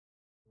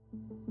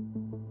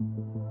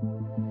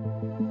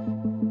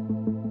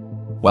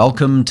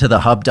Welcome to the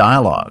Hub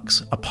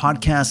Dialogues, a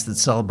podcast that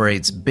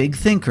celebrates big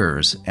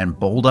thinkers and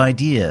bold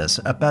ideas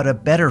about a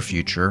better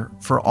future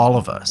for all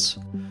of us.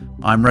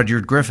 I'm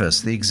Rudyard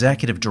Griffiths, the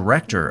Executive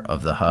Director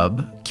of the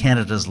Hub,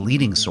 Canada's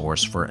leading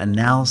source for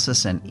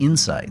analysis and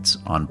insights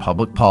on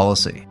public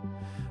policy.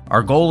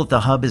 Our goal at the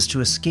Hub is to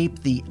escape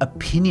the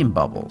opinion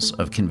bubbles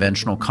of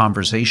conventional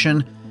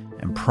conversation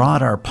and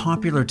prod our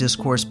popular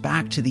discourse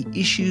back to the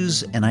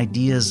issues and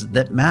ideas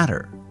that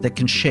matter, that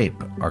can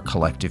shape our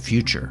collective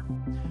future.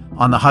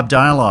 On the Hub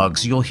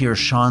Dialogues, you'll hear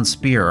Sean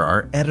Speer,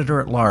 our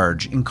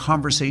editor-at-large, in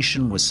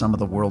conversation with some of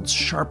the world's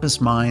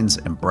sharpest minds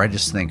and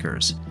brightest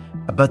thinkers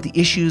about the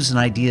issues and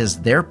ideas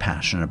they're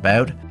passionate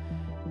about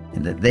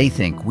and that they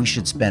think we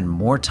should spend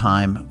more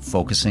time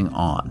focusing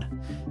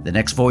on. The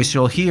next voice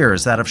you'll hear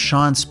is that of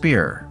Sean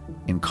Speer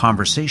in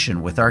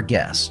conversation with our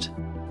guest.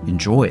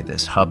 Enjoy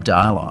this Hub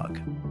Dialogue.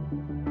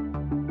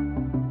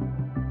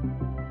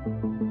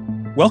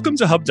 Welcome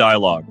to Hub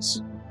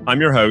Dialogues.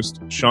 I'm your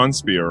host, Sean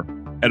Speer,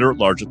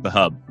 editor-at-large at the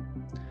Hub.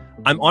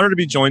 I'm honored to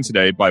be joined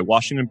today by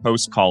Washington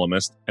Post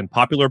columnist and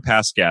popular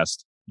past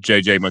guest,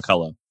 J.J.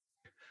 McCullough.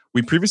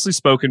 We previously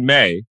spoke in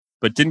May,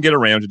 but didn't get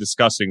around to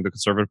discussing the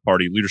Conservative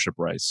Party leadership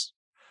race.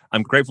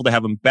 I'm grateful to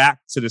have him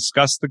back to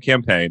discuss the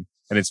campaign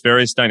and its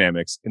various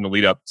dynamics in the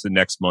lead-up to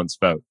next month's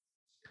vote.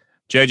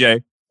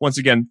 J.J., once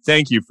again,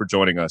 thank you for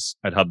joining us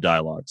at Hub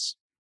Dialogues.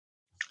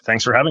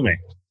 Thanks for having me.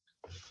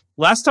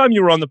 Last time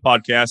you were on the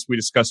podcast, we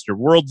discussed your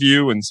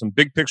worldview and some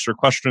big picture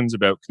questions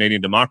about Canadian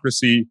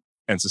democracy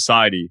and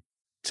society.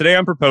 Today,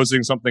 I'm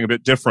proposing something a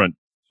bit different,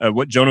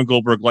 what Jonah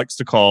Goldberg likes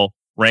to call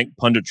rank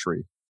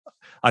punditry.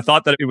 I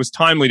thought that it was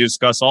timely to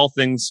discuss all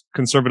things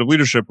Conservative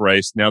leadership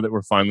race now that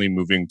we're finally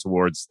moving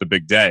towards the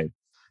big day.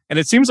 And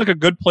it seems like a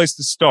good place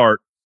to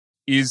start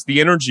is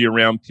the energy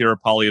around Pierre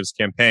Poilievre's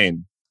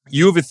campaign.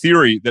 You have a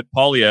theory that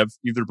Poilievre,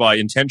 either by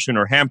intention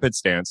or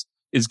happenstance,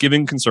 is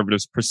giving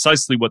Conservatives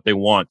precisely what they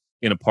want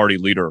in a party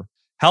leader.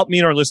 Help me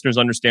and our listeners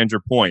understand your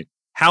point.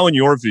 How, in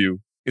your view,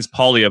 is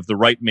Poilievre the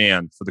right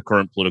man for the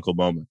current political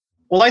moment?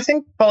 Well, I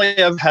think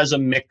Poilievre has a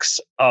mix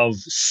of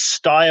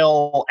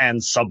style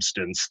and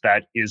substance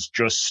that is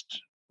just,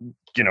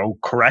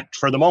 correct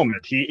for the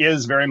moment. He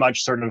is very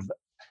much sort of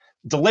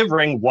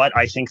delivering what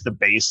I think the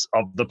base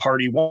of the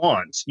party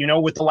wants.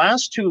 With the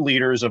last two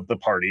leaders of the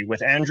party,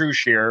 with Andrew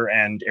Scheer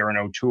and Erin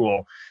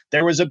O'Toole,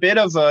 there was a bit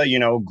of a,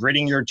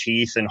 gritting your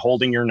teeth and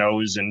holding your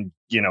nose and,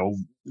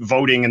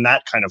 voting in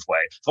that kind of way,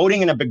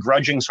 voting in a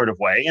begrudging sort of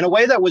way, in a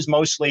way that was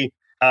mostly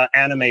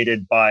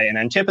animated by an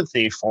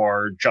antipathy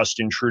for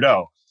Justin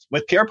Trudeau.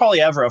 With Pierre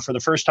Poilievre, for the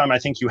first time, I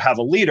think you have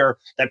a leader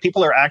that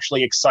people are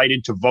actually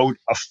excited to vote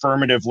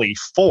affirmatively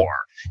for.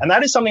 And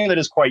that is something that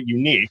is quite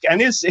unique.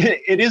 And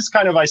it is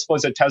kind of, I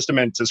suppose, a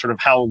testament to sort of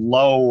how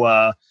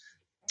low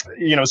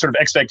sort of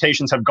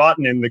expectations have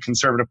gotten in the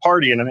Conservative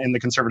Party and in the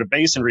Conservative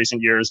base in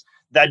recent years,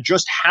 that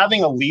just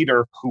having a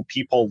leader who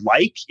people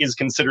like is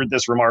considered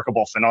this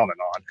remarkable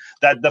phenomenon.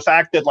 That the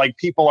fact that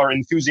people are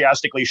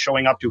enthusiastically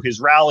showing up to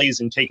his rallies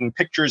and taking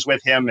pictures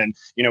with him and,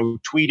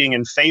 tweeting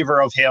in favor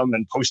of him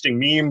and posting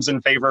memes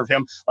in favor of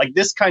him,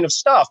 this kind of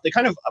stuff, the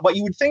kind of what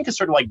you would think is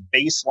sort of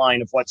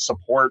baseline of what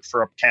support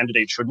for a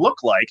candidate should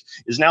look like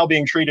is now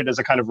being treated as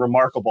a kind of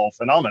remarkable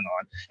phenomenon.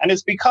 And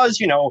it's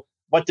because,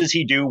 what does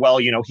he do? Well,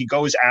 he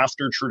goes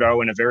after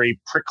Trudeau in a very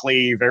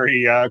prickly,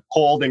 very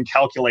cold and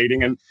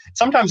calculating, and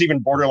sometimes even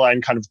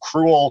borderline kind of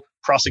cruel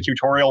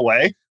prosecutorial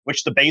way,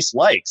 which the base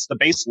likes. The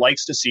base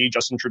likes to see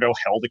Justin Trudeau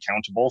held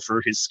accountable for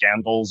his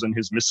scandals and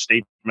his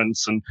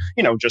misstatements and,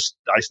 just,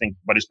 I think,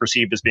 what is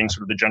perceived as being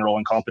sort of the general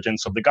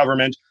incompetence of the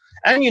government.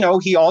 And,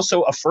 he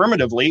also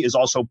affirmatively is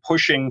also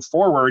pushing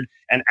forward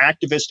an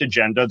activist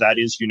agenda that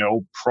is,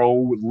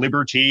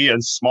 pro-liberty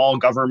and small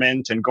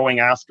government and going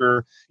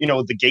after,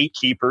 the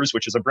gatekeepers,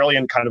 which is a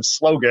brilliant kind of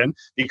slogan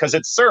because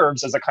it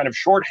serves as a kind of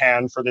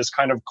shorthand for this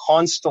kind of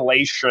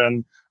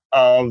constellation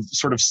of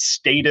sort of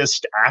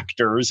statist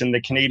actors in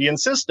the Canadian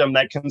system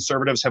that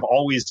Conservatives have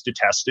always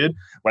detested,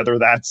 whether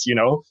that's,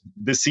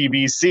 the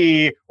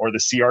CBC or the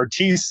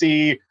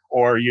CRTC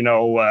or,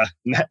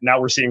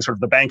 now we're seeing sort of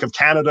the Bank of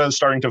Canada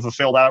starting to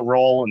fulfill that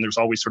role. And there's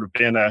always sort of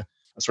been a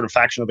sort of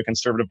faction of the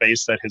Conservative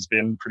base that has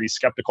been pretty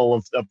skeptical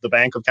of the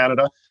Bank of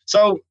Canada.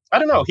 So I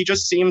don't know. He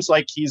just seems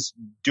like he's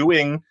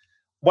doing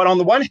what on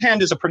the one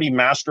hand is a pretty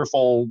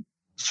masterful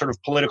sort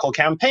of political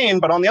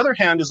campaign, but on the other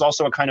hand is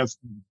also a kind of,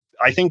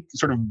 I think,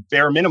 sort of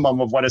bare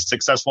minimum of what a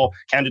successful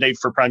candidate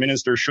for prime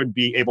minister should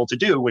be able to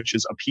do, which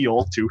is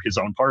appeal to his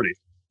own party.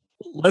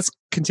 Let's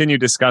continue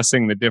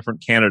discussing the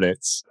different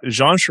candidates.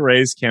 Jean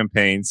Charest's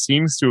campaign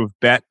seems to have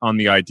bet on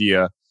the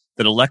idea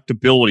that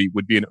electability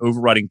would be an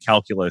overriding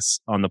calculus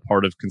on the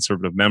part of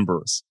Conservative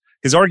members.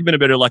 His argument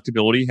about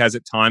electability has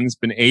at times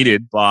been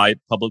aided by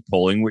public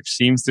polling, which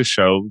seems to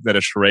show that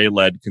a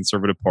Charest-led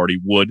Conservative Party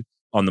would,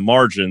 on the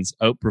margins,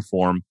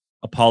 outperform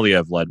a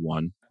Poilievre-led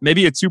one.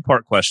 Maybe a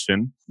two-part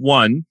question.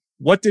 One,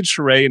 what did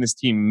Charest and his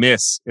team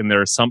miss in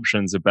their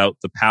assumptions about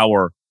the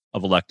power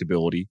of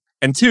electability?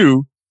 And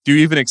two, Do you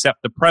even accept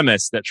the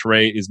premise that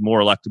Charest is more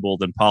electable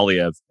than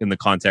Poilievre in the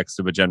context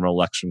of a general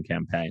election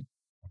campaign?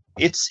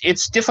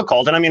 It's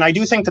difficult. And I mean, I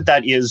do think that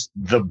that is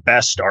the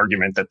best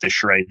argument that the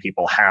Charest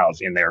people have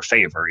in their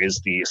favor,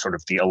 is the sort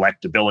of the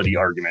electability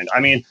argument. I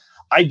mean,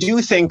 I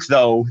do think,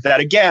 though, that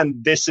again,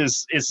 this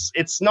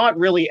it's not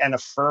really an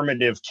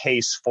affirmative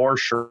case for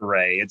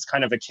Charest. It's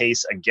kind of a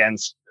case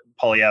against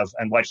Poilievre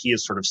and what he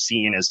is sort of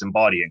seen as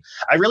embodying.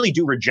 I really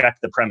do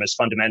reject the premise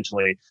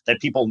fundamentally that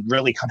people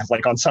really kind of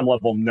like on some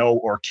level know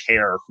or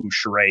care who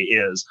Charest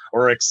is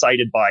or are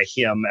excited by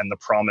him and the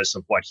promise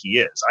of what he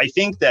is. I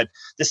think that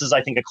this is,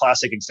 a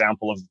classic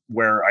example of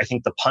where I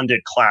think the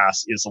pundit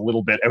class is a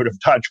little bit out of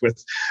touch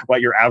with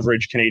what your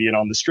average Canadian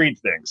on the street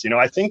thinks.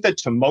 I think that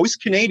to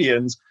most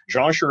Canadians,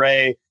 Jean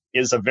Charest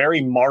is a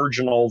very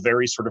marginal,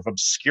 very sort of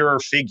obscure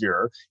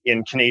figure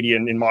in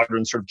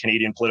modern sort of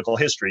Canadian political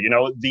history.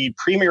 The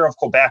Premier of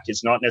Quebec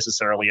is not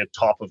necessarily a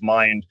top of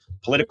mind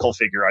political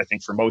figure, I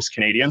think, for most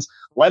Canadians,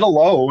 let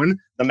alone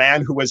the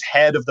man who was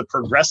head of the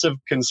Progressive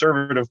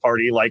Conservative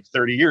Party like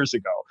 30 years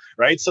ago,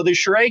 right? So the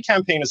Charest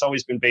campaign has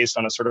always been based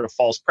on a sort of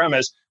false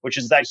premise, which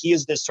is that he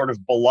is this sort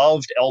of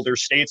beloved elder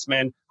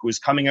statesman who is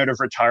coming out of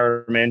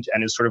retirement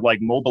and is sort of like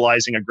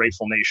mobilizing a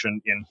grateful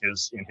nation in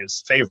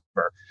his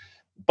favor.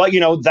 But,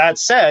 that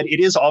said, it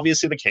is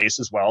obviously the case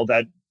as well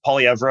that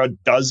Poilievre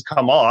does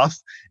come off,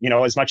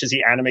 as much as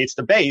he animates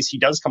the base, he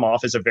does come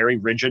off as a very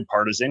rigid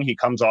partisan. He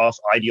comes off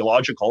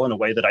ideological in a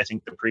way that I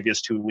think the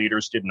previous two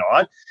leaders did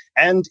not.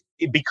 And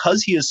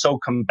because he is so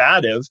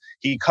combative,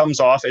 he comes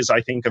off as,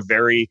 I think, a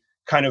very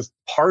kind of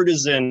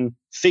partisan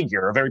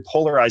figure, a very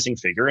polarizing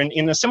figure, and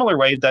in a similar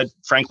way that,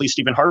 frankly,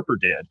 Stephen Harper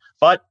did.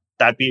 But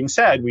that being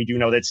said, we do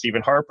know that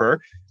Stephen Harper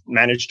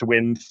managed to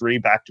win 3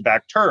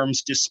 back-to-back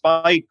terms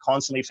despite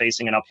constantly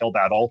facing an uphill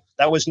battle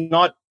that was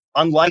not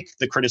unlike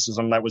the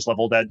criticism that was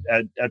leveled at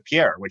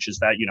Pierre, which is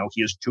that,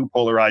 he is too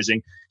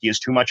polarizing. He is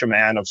too much a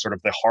man of sort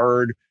of the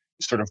hard,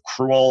 sort of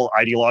cruel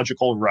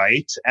ideological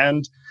right.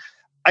 And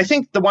I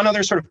think the one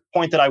other sort of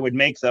point that I would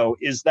make, though,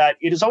 is that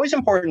it is always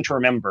important to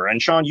remember,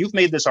 and Sean, you've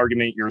made this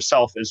argument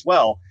yourself as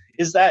well,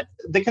 is that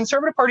the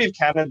Conservative Party of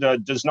Canada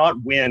does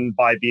not win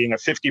by being a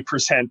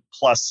 50%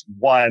 plus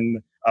one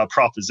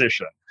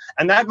proposition.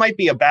 And that might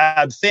be a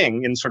bad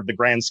thing in sort of the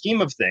grand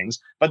scheme of things,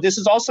 but this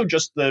is also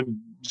just the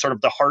sort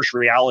of the harsh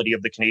reality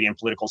of the Canadian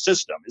political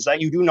system, is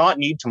that you do not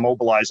need to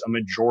mobilize a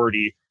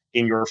majority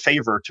in your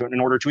favor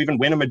in order to even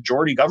win a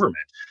majority government.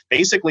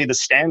 Basically, the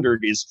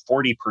standard is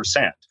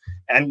 40%.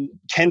 And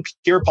can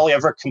Pierre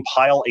Poilievre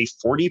compile a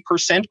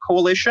 40%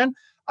 coalition?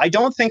 I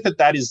don't think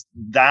that is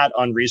that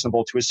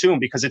unreasonable to assume,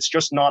 because it's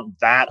just not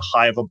that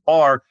high of a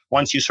bar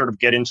once you sort of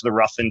get into the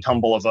rough and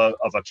tumble of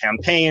a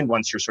campaign,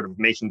 once you're sort of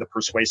making the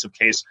persuasive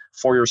case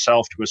for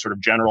yourself to a sort of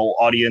general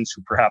audience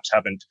who perhaps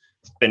haven't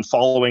been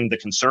following the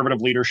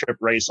Conservative leadership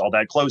race all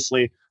that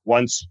closely.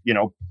 Once,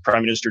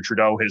 Prime Minister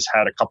Trudeau has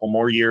had a couple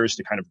more years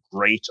to kind of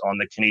grate on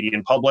the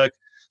Canadian public.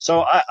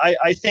 So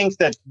I think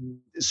that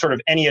sort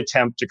of any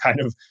attempt to kind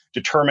of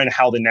determine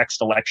how the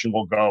next election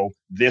will go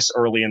this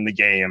early in the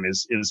game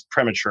is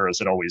premature, as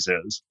it always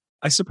is.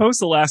 I suppose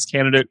the last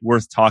candidate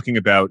worth talking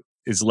about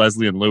is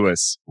Lesley-Ann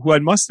Lewis, who I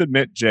must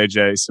admit,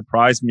 JJ,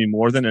 surprised me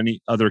more than any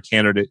other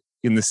candidate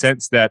in the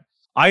sense that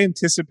I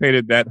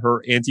anticipated that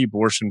her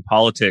anti-abortion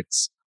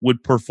politics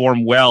would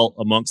perform well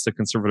amongst the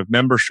Conservative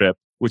membership,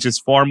 which is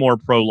far more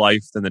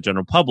pro-life than the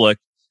general public,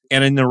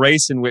 and in the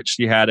race in which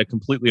she had a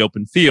completely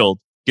open field,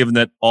 given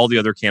that all the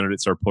other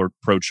candidates are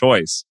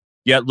pro-choice.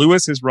 Yet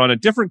Lewis has run a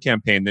different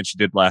campaign than she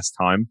did last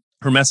time.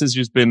 Her message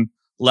has been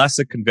less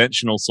a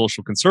conventional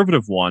social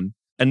conservative one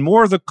and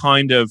more the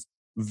kind of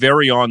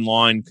very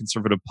online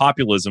conservative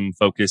populism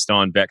focused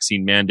on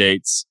vaccine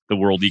mandates, the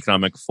World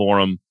Economic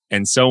Forum,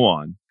 and so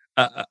on.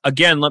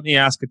 Again, let me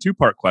ask a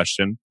two-part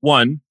question.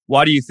 One,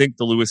 why do you think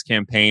the Lewis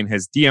campaign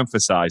has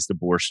de-emphasized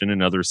abortion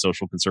and other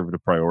social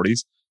conservative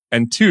priorities?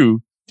 And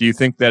two, do you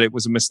think that it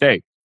was a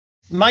mistake?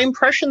 My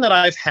impression that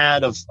I've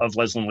had of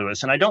Lesley-Ann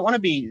Lewis, and I don't want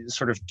to be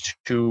sort of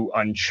too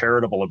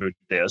uncharitable about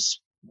this,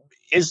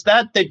 is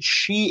that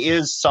she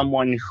is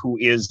someone who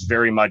is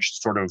very much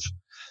sort of,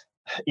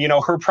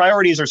 her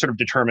priorities are sort of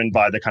determined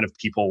by the kind of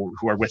people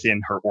who are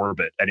within her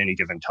orbit at any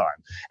given time.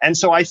 And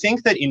so I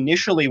think that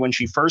initially when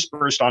she first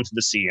burst onto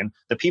the scene,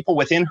 the people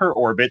within her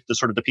orbit,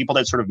 the people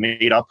that sort of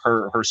made up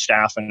her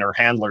staff and her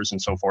handlers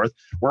and so forth,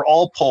 were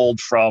all pulled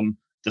from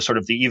the sort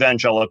of the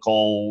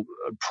evangelical,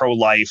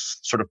 pro-life,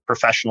 sort of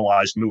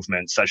professionalized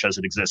movement, such as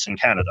it exists in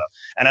Canada.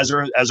 And as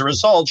a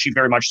result, she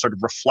very much sort of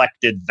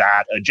reflected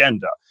that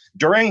agenda.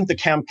 During the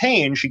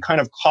campaign, she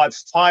kind of caught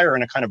fire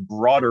in a kind of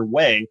broader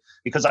way,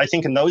 because I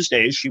think in those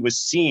days she was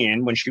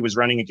seen, when she was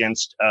running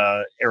against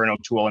Erin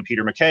O'Toole and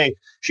Peter MacKay,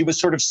 she was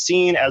sort of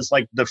seen as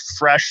like the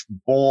fresh,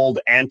 bold,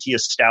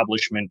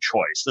 anti-establishment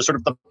choice, the sort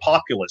of the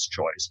populist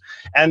choice.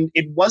 And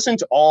it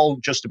wasn't all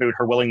just about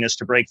her willingness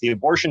to break the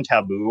abortion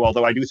taboo,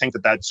 although I do think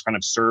that that's kind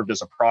of served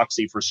as a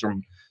proxy for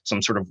some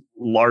sort of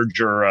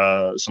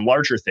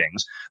larger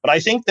things. But I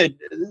think that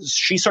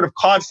she sort of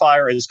caught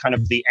fire as kind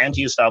of the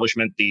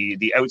anti-establishment,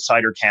 the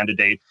outsider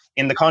candidate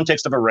in the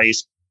context of a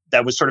race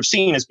that was sort of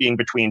seen as being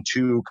between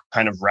two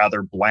kind of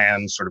rather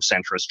bland sort of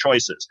centrist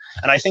choices.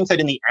 And I think that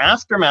in the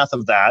aftermath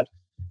of that,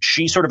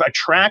 she sort of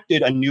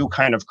attracted a new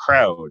kind of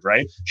crowd,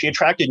 right? She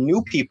attracted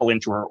new people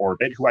into her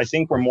orbit who I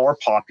think were more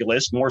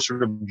populist, more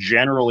sort of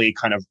generally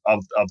kind of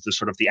the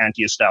sort of the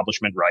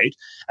anti-establishment right.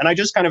 And I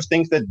just kind of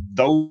think that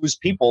those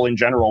people in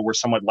general were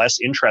somewhat less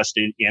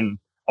interested in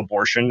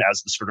abortion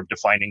as the sort of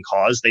defining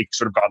cause. They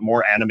sort of got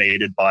more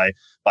animated by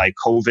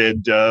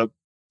COVID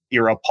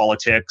era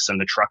politics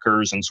and the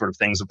truckers and sort of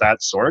things of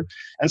that sort.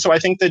 And so I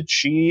think that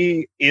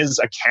she is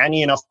a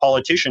canny enough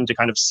politician to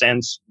kind of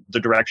sense the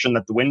direction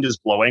that the wind is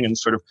blowing and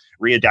sort of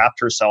readapt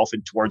herself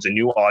towards a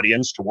new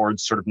audience,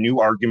 towards sort of new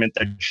argument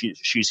that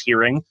she's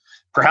hearing,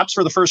 perhaps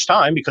for the first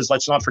time, because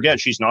let's not forget,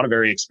 she's not a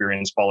very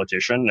experienced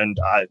politician. And,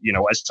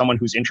 as someone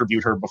who's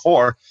interviewed her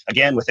before,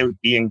 again, without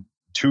being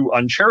too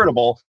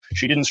uncharitable,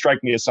 she didn't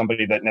strike me as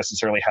somebody that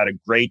necessarily had a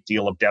great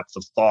deal of depth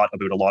of thought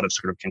about a lot of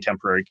sort of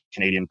contemporary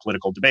Canadian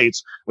political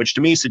debates, which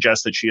to me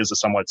suggests that she is a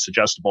somewhat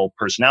suggestible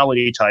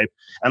personality type.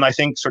 And I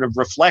think sort of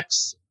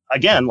reflects,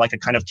 again, like a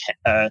kind of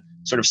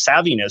sort of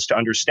savviness to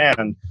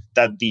understand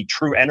that the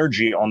true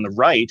energy on the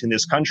right in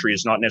this country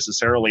is not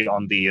necessarily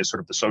on the sort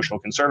of the social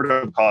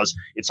conservative cause.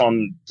 It's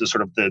on the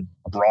sort of the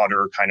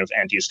broader kind of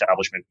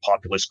anti-establishment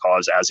populist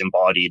cause as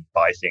embodied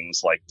by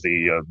things like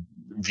the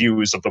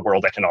views of the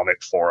World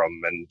Economic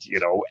Forum and,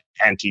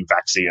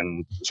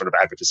 anti-vaccine sort of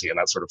advocacy and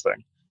that sort of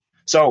thing.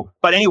 So,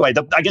 but anyway,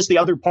 I guess the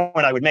other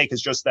point I would make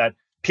is just that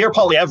Pierre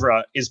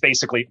Poilievre is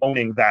basically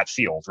owning that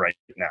field right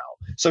now.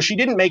 So she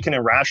didn't make an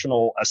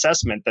irrational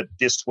assessment that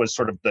this was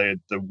sort of the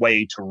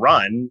way to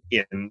run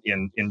in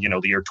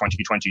the year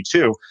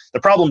 2022. The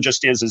problem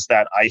just is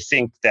that I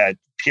think that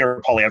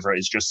Pierre Poilievre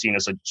is just seen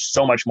as a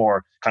so much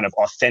more kind of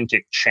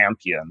authentic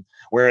champion.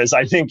 Whereas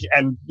I think,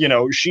 and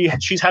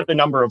she's had a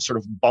number of sort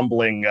of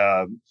bumbling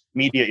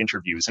media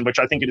interviews in which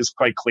I think it is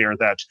quite clear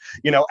that,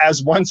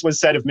 as once was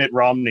said of Mitt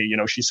Romney,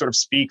 she sort of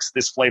speaks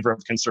this flavor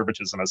of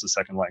conservatism as a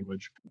second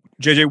language.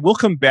 JJ, we'll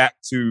come back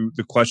to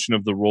the question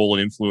of the role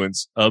and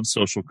influence of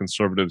social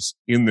conservatives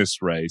in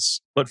this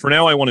race. But for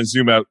now, I want to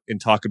zoom out and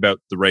talk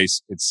about the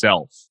race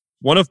itself.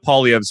 One of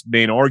Poilievre's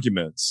main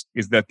arguments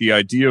is that the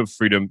idea of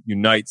freedom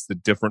unites the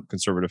different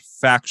conservative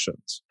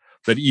factions,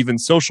 that even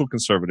social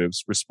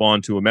conservatives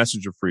respond to a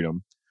message of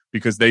freedom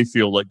because they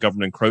feel like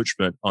government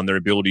encroachment on their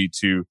ability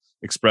to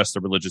express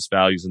their religious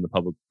values in the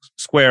public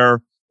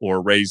square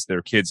or raise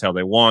their kids how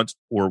they want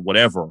or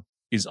whatever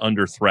is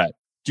under threat.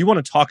 Do you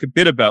want to talk a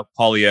bit about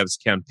Poilievre's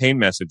campaign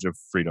message of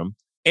freedom?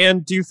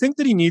 And do you think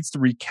that he needs to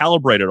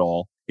recalibrate it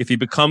all if he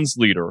becomes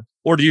leader?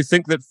 Or do you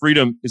think that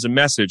freedom is a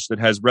message that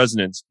has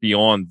resonance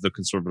beyond the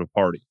Conservative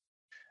Party?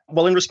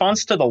 Well, in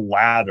response to the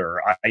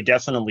latter, I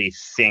definitely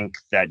think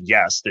that,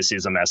 yes, this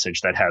is a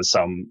message that has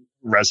some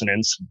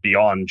resonance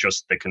beyond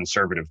just the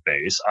conservative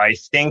base. I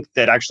think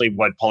that actually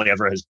what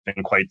Poilievre has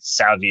been quite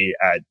savvy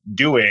at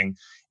doing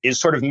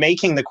is sort of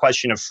making the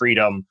question of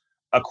freedom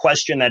a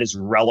question that is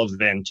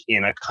relevant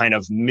in a kind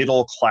of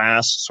middle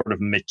class sort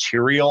of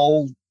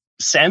material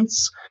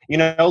sense.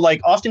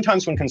 Like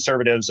oftentimes when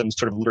conservatives and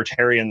sort of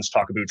libertarians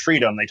talk about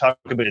freedom, they talk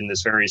about it in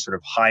this very sort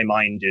of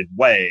high-minded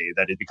way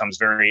that it becomes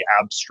very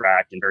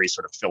abstract and very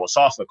sort of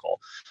philosophical.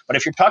 But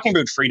if you're talking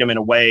about freedom in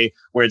a way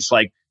where it's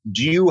like,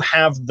 do you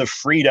have the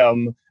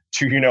freedom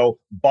to,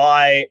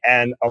 buy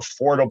an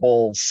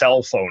affordable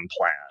cell phone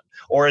plan?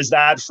 Or is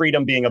that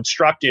freedom being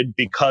obstructed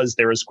because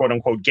there is quote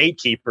unquote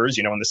gatekeepers,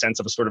 in the sense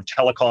of a sort of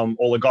telecom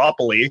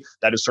oligopoly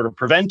that is sort of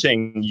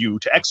preventing you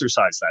to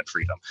exercise that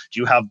freedom? Do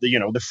you have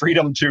the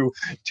freedom to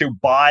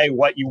buy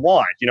what you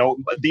want?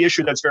 The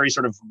issue that's very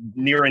sort of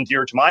near and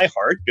dear to my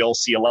heart, Bill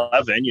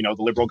C-11, the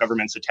Liberal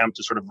government's attempt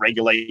to sort of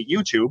regulate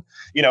YouTube,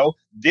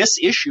 this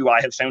issue I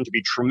have found to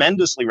be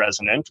tremendously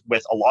resonant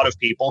with a lot of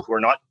people who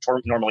are not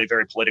normally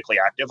very politically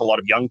active, a lot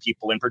of young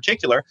people in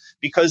particular,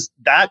 because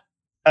that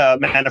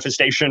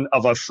manifestation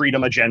of a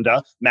freedom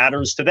agenda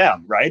matters to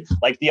them, right?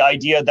 Like the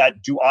idea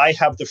that, do I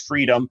have the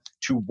freedom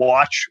to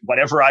watch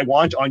whatever I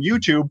want on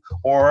YouTube,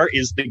 or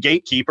is the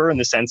gatekeeper in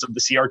the sense of the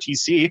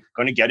CRTC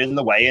going to get in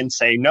the way and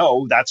say,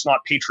 no, that's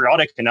not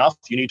patriotic enough.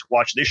 You need to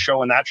watch this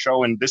show and that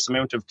show and this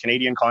amount of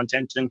Canadian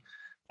content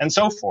and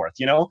so forth.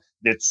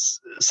 It's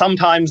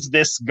sometimes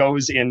this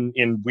goes in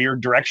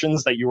weird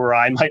directions that you or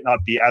I might not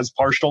be as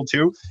partial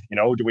to.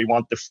 Do we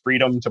want the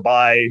freedom to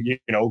buy,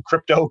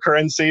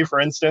 cryptocurrency,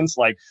 for instance?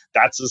 Like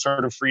that's a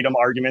sort of freedom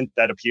argument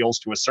that appeals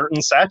to a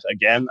certain set.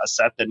 Again, a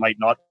set that might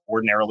not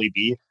ordinarily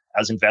be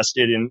as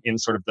invested in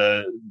sort of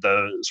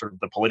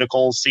the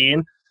political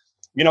scene.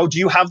 Do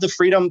you have the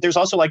freedom? There's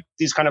also like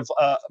these kind of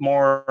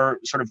more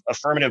sort of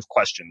affirmative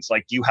questions.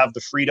 Like, do you have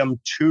the freedom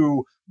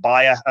to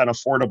buy an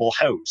affordable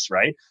house,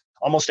 right?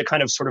 Almost a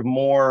kind of sort of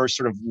more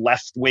sort of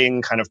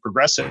left-wing kind of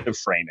progressive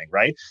framing,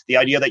 right? The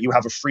idea that you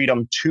have a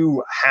freedom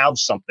to have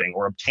something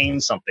or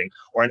obtain something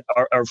or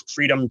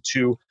freedom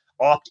to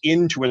opt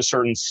into a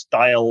certain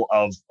style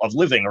of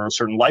living or a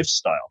certain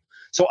lifestyle.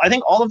 So I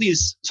think all of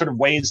these sort of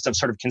ways of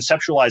sort of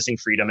conceptualizing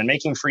freedom and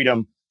making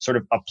freedom sort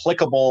of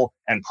applicable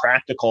and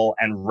practical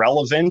and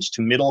relevant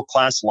to middle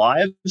class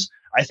lives,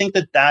 I think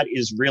that that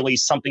is really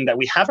something that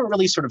we haven't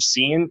really sort of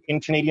seen in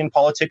Canadian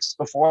politics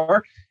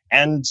before,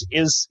 and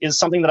is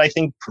something that I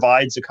think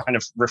provides a kind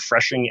of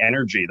refreshing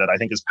energy that I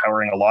think is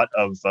powering a lot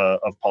of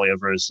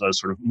Poilievre's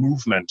sort of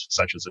movement,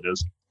 such as it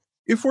is.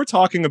 If we're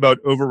talking about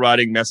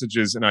overriding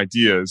messages and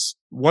ideas,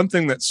 one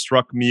thing that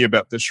struck me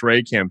about the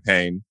Charest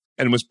campaign,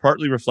 and was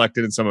partly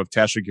reflected in some of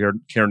Tasha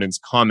Kiernan's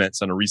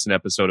comments on a recent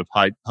episode of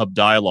Hub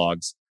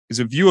Dialogues, is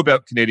a view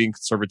about Canadian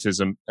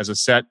conservatism as a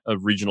set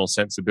of regional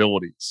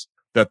sensibilities.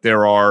 That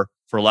there are,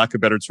 for lack of a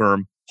better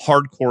term,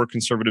 hardcore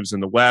conservatives in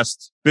the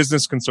West,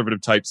 business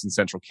conservative types in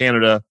central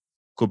Canada,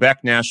 Quebec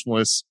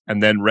nationalists,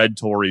 and then red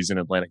Tories in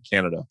Atlantic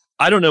Canada.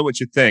 I don't know what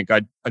you think.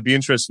 I'd be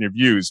interested in your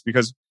views,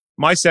 because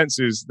my sense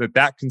is that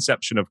that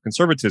conception of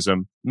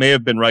conservatism may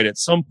have been right at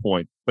some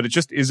point, but it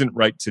just isn't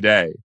right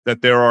today.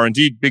 That there are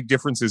indeed big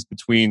differences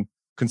between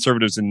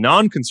conservatives and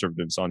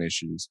non-conservatives on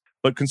issues,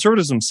 but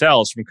conservatives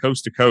themselves from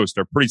coast to coast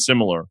are pretty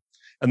similar.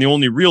 And the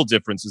only real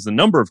difference is the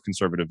number of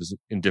conservatives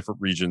in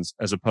different regions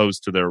as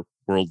opposed to their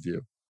worldview.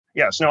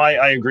 Yes, no,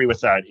 I agree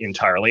with that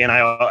entirely. And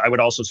I would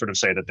also sort of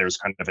say that there's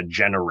kind of a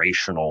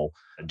generational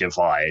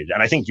divide.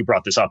 And I think you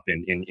brought this up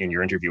in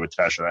your interview with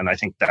Tasha, and I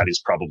think that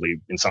is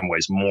probably in some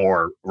ways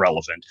more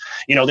relevant.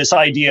 You know, this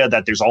idea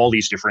that there's all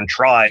these different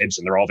tribes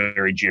and they're all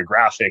very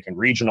geographic and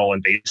regional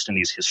and based in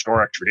these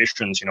historic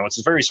traditions. You know, it's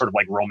a very sort of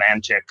like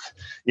romantic,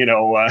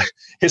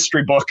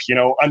 history book,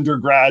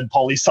 undergrad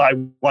poli-sci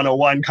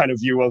 101 kind of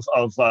view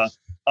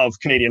of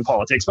Canadian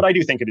politics. But I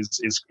do think it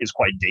is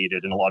quite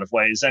dated in a lot of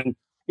ways. And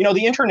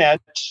the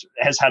internet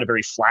has had a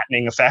very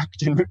flattening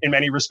effect in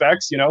many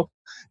respects.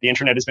 The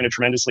internet has been a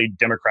tremendously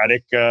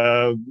democratic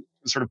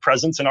sort of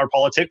presence in our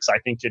politics. I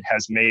think it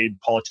has made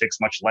politics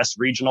much less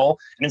regional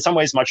and in some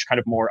ways much kind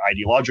of more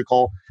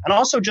ideological. And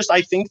also just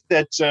I think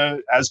that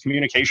as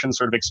communication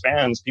sort of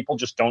expands, people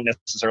just don't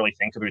necessarily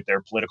think about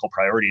their political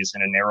priorities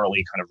in a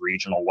narrowly kind of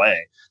regional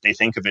way. They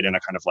think of it in a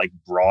kind of like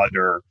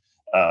broader,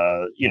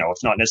 if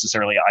not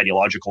necessarily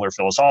ideological or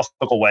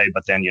philosophical way,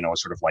 but then, a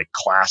sort of like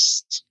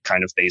class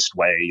kind of based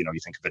way. You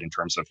think of it in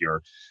terms of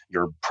your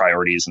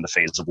priorities and the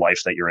phase of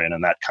life that you're in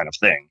and that kind of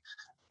thing.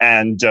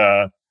 And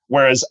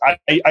whereas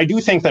I do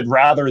think that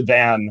rather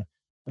than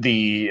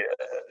the,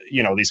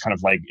 these kind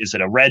of like, is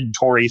it a red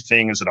Tory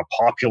thing? Is it a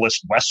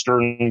populist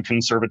Western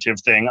conservative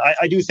thing?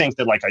 I do think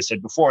that, like I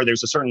said before,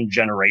 there's a certain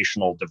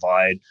generational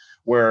divide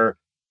where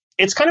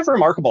it's kind of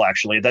remarkable,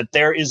 actually, that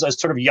there is a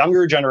sort of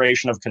younger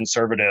generation of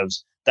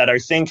conservatives that I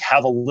think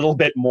are a little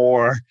bit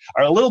more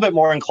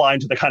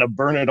inclined to the kind of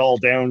burn it all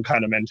down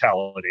kind of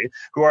mentality,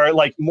 who are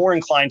like more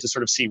inclined to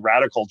sort of see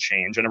radical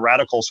change and a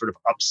radical sort of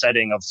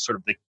upsetting of sort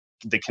of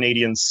the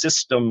Canadian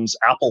system's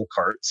apple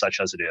cart,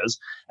 such as it is.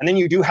 And then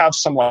you do have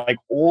some like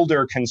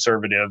older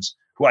conservatives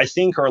who I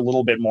think are a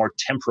little bit more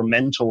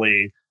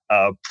temperamentally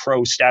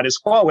pro status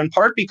quo, in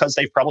part because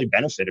they've probably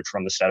benefited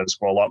from the status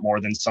quo a lot more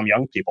than some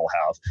young people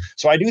have.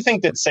 So I do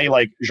think that, say,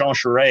 like Jean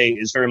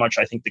Charest is very much,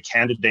 I think, the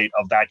candidate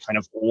of that kind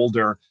of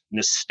older,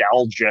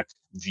 nostalgic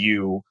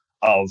view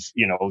of,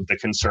 the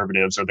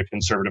conservatives or the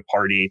Conservative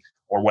Party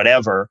or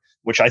whatever,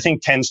 which I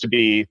think tends to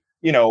be,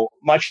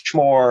 much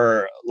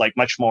more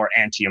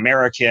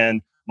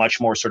anti-American,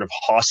 much more sort of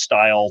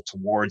hostile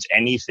towards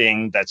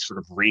anything that sort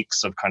of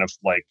reeks of kind of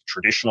like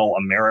traditional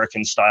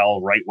American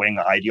style right-wing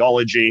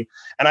ideology.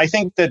 And I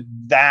think that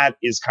that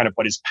is kind of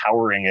what is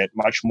powering it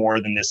much more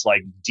than this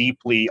like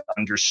deeply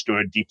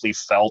understood, deeply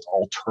felt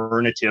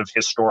alternative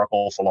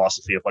historical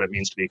philosophy of what it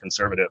means to be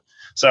conservative.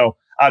 So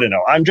I don't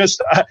know. I'm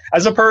just,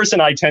 as a person,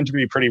 I tend to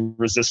be pretty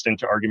resistant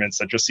to arguments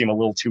that just seem a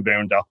little too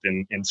bound up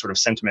in sort of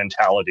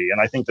sentimentality.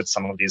 And I think that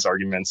some of these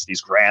arguments,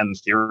 these grand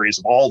theories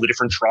of all the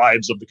different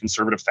tribes of the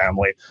conservative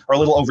family are a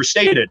little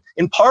overstated,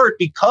 in part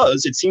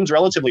because it seems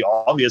relatively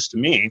obvious to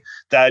me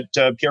that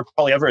Pierre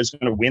Poilievre is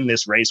going to win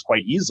this race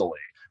quite easily.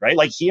 Right?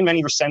 Like he, in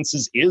many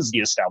senses, is the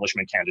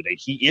establishment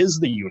candidate. He is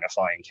the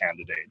unifying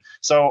candidate.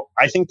 So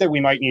I think that we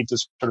might need to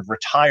sort of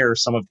retire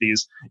some of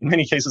these, in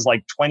many cases,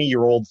 like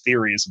 20-year-old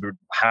theories about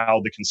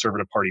how the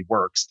Conservative Party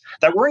works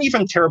that weren't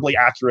even terribly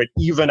accurate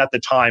even at the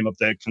time of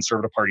the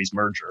Conservative Party's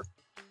merger.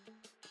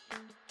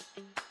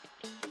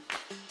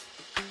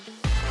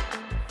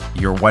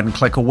 You're one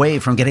click away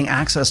from getting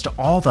access to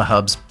all the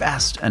Hub's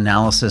best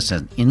analysis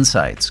and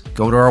insights.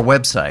 Go to our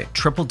website,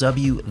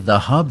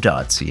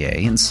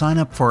 www.thehub.ca, and sign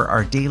up for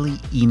our daily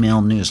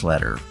email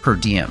newsletter, Per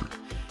Diem.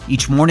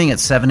 Each morning at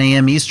 7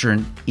 a.m.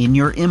 Eastern, in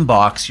your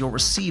inbox, you'll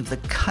receive the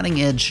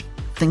cutting-edge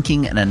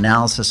thinking and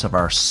analysis of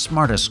our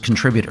smartest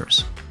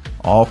contributors,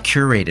 all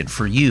curated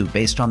for you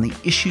based on the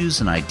issues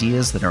and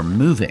ideas that are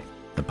moving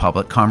the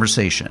public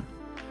conversation.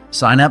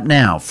 Sign up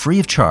now, free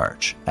of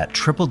charge, at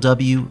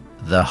www.thehub.ca.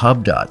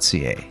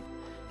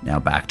 Now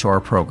back to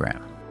our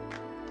program.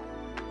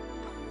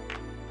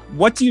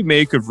 What do you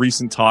make of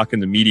recent talk in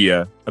the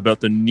media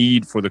about the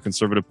need for the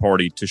Conservative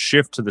Party to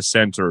shift to the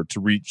center to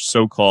reach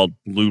so-called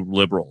blue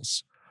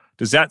liberals?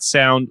 Does that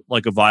sound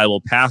like a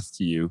viable path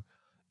to you?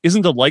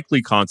 Isn't the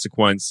likely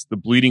consequence the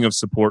bleeding of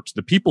support to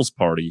the People's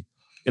Party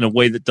in a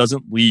way that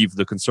doesn't leave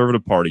the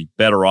Conservative Party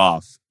better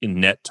off in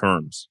net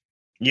terms?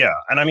 Yeah.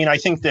 And I mean, I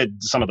think that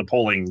some of the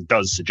polling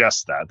does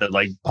suggest that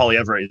like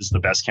Poilievre is the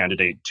best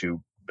candidate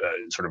to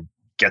sort of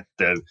get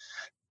the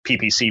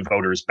PPC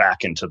voters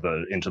back into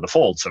the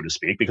fold, so to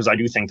speak, because I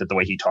do think that the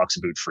way he talks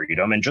about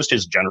freedom and just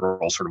his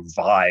general sort of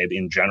vibe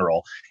in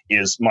general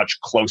is much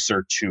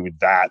closer to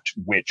that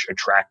which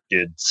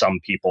attracted some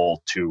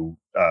people to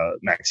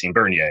Maxime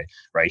Bernier,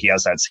 right? He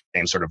has that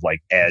same sort of like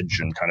edge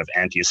and kind of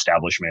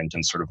anti-establishment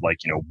and sort of like,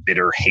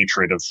 bitter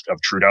hatred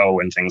of Trudeau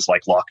and things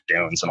like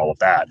lockdowns and all of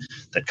that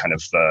kind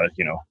of,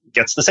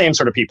 gets the same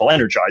sort of people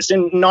energized,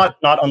 and not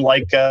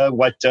unlike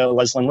what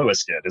Leslyn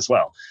Lewis did as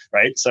well,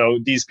 right? So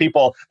these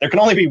people, there can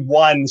only be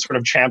one sort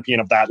of champion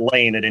of that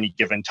lane at any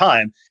given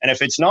time. And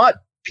if it's not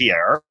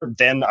Pierre,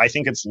 then I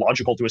think it's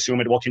logical to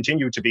assume it will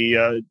continue to be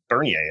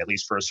Bernier, at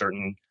least for a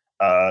certain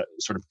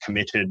sort of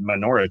committed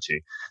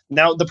minority.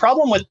 Now, the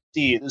problem with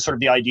the sort of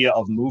the idea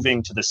of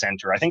moving to the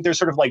center, I think there's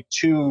sort of like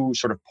two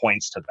sort of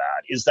points to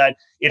that, is that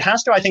it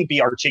has to, I think,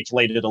 be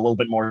articulated a little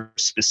bit more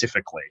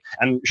specifically.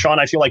 And Sean,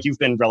 I feel like you've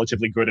been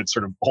relatively good at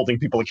sort of holding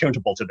people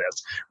accountable to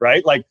this,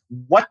 right? Like,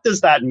 what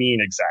does that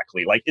mean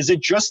exactly? Like, is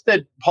it just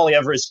that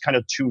Poilievre is kind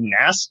of too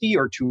nasty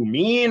or too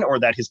mean, or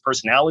that his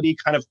personality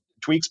kind of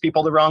tweaks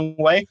people the wrong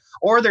way?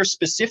 Or are there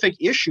specific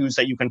issues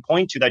that you can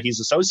point to that he's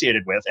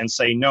associated with and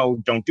say, no,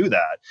 don't do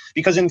that?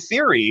 Because in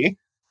theory,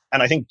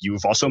 and I think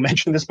you've also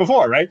mentioned this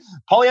before, right?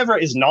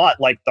 Poilievre is not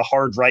like the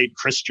hard right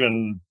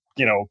Christian,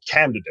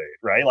 candidate,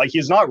 right? Like,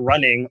 he's not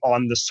running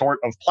on the sort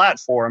of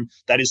platform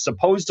that is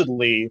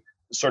supposedly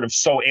sort of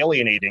so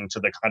alienating to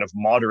the kind of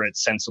moderate,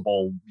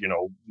 sensible,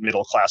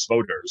 middle-class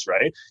voters,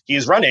 right? He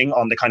is running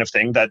on the kind of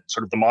thing that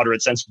sort of the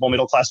moderate, sensible,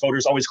 middle-class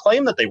voters always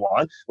claim that they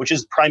want, which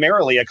is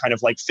primarily a kind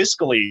of like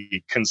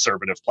fiscally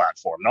conservative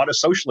platform, not a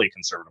socially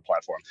conservative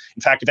platform.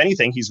 In fact, if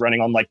anything, he's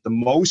running on like the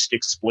most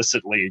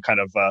explicitly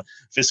kind of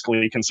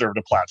fiscally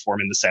conservative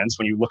platform, in the sense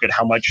when you look at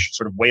how much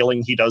sort of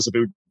wailing he does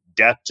about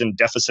debt and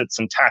deficits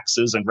and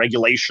taxes and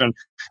regulation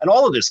and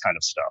all of this kind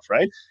of stuff,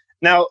 right?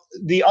 Now,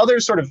 the other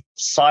sort of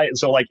side,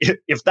 so like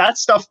if that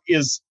stuff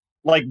is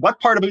like, what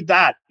part about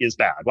that is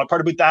bad? What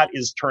part about that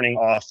is turning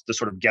off the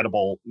sort of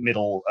gettable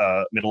middle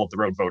of the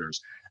road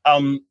voters?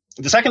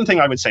 The second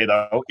thing I would say,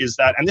 though, is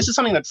that, and this is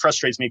something that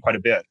frustrates me quite a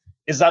bit,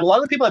 is that a lot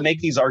of the people that make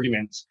these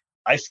arguments,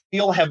 I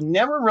feel, have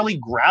never really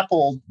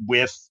grappled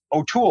with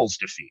O'Toole's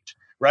defeat,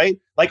 right?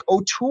 Like,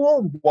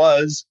 O'Toole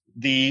was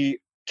the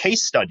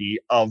case study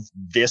of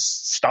this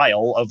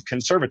style of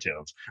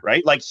conservative,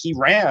 right? Like, he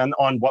ran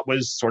on what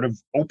was sort of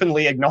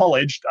openly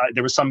acknowledged.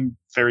 There was some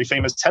very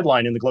famous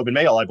headline in the Globe and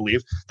Mail, I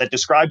believe, that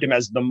described him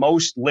as the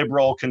most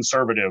liberal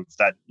conservative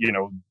that,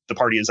 the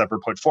party has ever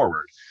put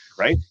forward,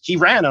 right? He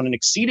ran on an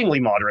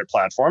exceedingly moderate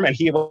platform, and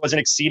he was an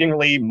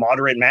exceedingly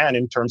moderate man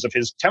in terms of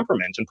his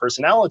temperament and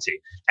personality.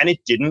 And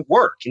it didn't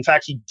work. In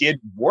fact, he did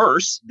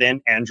worse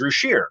than Andrew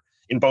Scheer,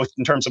 in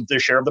terms of the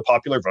share of the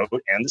popular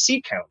vote and the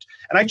seat count.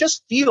 And I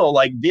just feel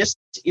like this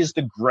is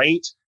the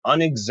great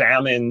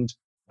unexamined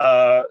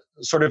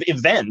sort of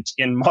event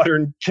in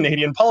modern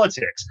Canadian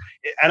politics.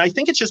 And I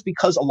think it's just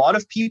because a lot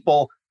of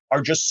people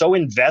are just so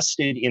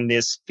invested in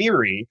this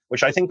theory,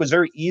 which I think was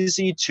very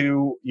easy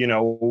to,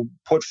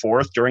 put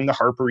forth during the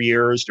Harper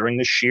years, during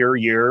the Scheer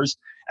years.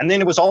 And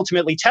then it was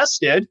ultimately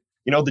tested.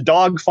 The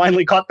dog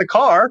finally caught the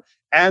car,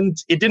 and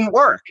it didn't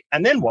work.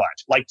 And then what?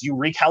 Like, do you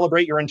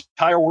recalibrate your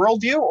entire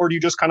worldview, or do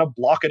you just kind of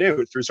block it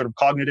out through sort of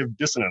cognitive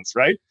dissonance,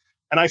 right?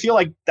 And I feel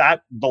like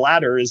that the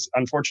latter is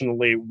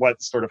unfortunately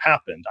what sort of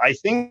happened. I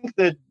think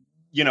that,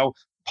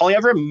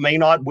 Poilievre may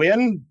not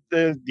win.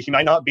 He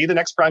might not be the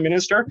next prime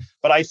minister,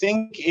 but I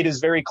think it is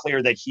very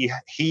clear that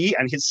he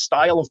and his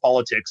style of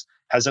politics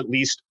has at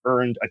least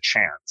earned a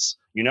chance,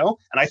 And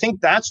I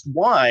think that's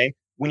why,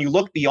 when you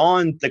look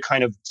beyond the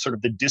kind of sort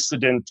of the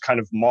dissident kind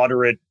of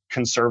moderate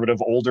conservative,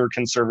 older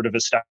conservative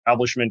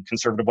establishment,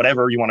 conservative,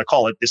 whatever you want to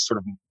call it, this sort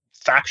of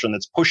faction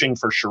that's pushing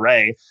for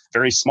Charest,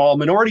 very small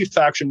minority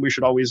faction, we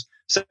should always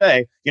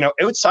say,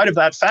 outside of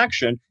that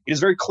faction, it is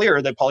very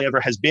clear that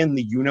Poilievre has been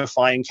the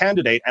unifying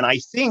candidate. And I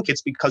think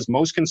it's because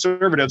most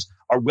conservatives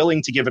are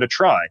willing to give it a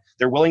try.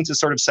 They're willing to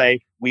sort of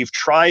say, we've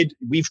tried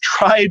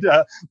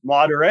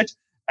moderate,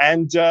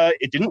 and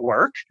it didn't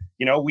work.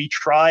 We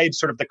tried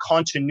sort of the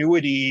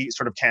continuity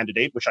sort of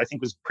candidate, which I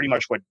think was pretty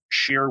much what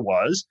Scheer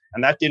was,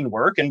 and that didn't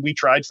work. And we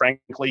tried,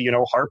 frankly,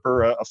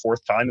 Harper a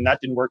fourth time, and that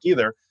didn't work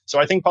either. So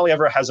I think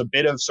Poilievre has a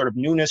bit of sort of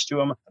newness to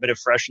him, a bit of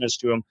freshness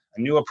to him,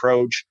 a new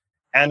approach,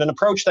 and an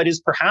approach that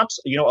is perhaps,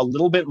 a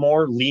little bit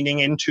more leaning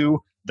into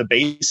the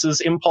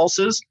base's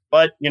impulses.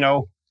 But,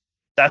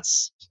 that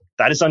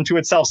is unto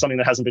itself something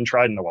that hasn't been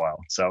tried in a while.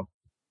 So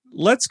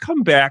let's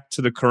come back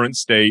to the current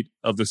state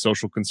of the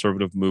social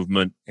conservative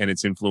movement and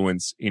its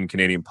influence in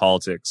Canadian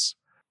politics.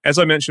 As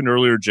I mentioned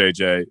earlier,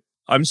 JJ,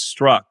 I'm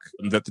struck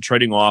that the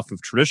trading off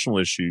of traditional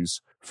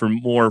issues for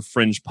more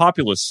fringe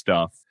populist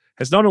stuff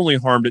has not only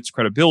harmed its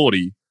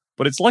credibility,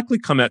 but it's likely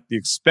come at the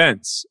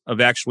expense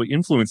of actually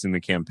influencing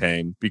the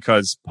campaign,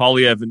 because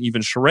Poilievre and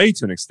even Charest,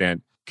 to an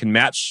extent, can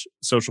match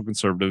social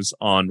conservatives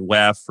on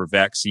WEF or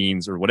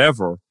vaccines or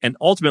whatever, and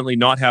ultimately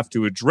not have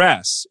to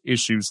address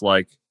issues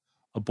like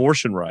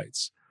abortion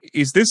rights.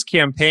 Is this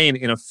campaign,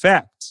 in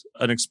effect,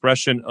 an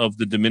expression of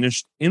the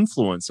diminished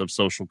influence of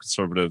social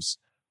conservatives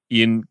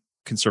in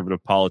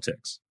conservative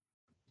politics?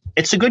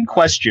 It's a good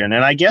question.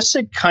 And I guess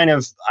it kind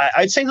of,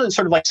 I'd say that's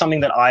sort of like something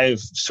that I've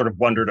sort of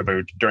wondered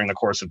about during the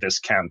course of this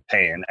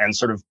campaign, and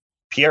sort of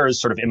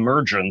Pierre's sort of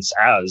emergence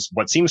as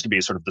what seems to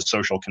be sort of the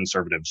social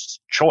conservative's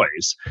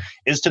choice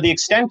is to the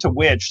extent to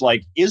which,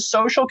 like, is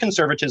social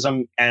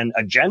conservatism an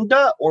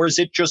agenda, or is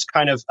it just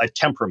kind of a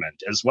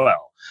temperament as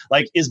well?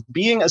 Like, is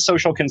being a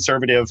social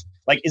conservative,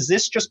 like, is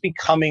this just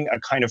becoming a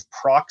kind of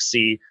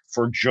proxy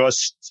for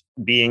just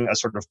being a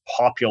sort of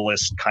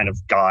populist kind of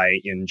guy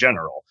in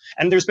general?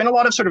 And there's been a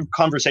lot of sort of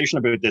conversation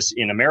about this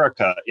in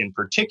America in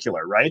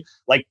particular, right?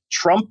 Like,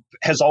 Trump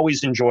has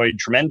always enjoyed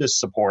tremendous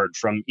support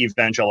from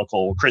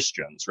evangelical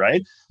Christians,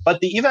 right? But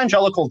the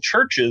evangelical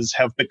churches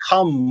have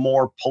become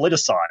more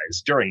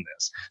politicized during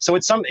this. So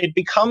it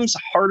becomes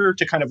harder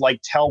to kind of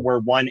like tell where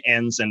one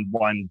ends and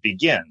one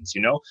begins,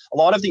 you know? A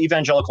lot of the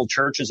evangelical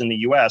churches in the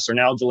US are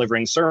now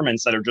delivering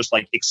sermons that are just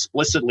like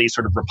explicitly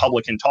sort of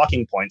Republican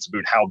talking points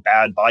about how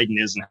bad Biden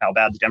is and how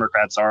bad the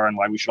Democrats are and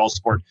why we should all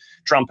support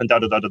Trump and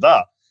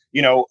da-da-da-da-da.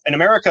 You know, in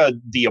America,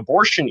 the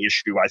abortion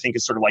issue, I think,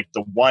 is sort of like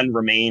the one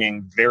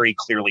remaining very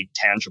clearly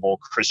tangible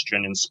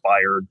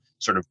Christian-inspired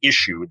sort of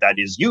issue that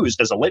is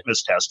used as a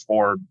litmus test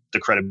for the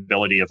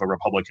credibility of a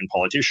Republican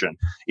politician.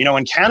 You know,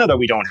 in Canada,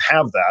 we don't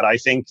have that. I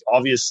think,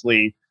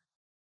 obviously,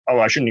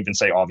 I shouldn't even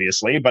say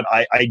obviously, but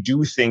I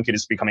do think it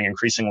is becoming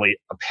increasingly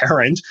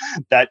apparent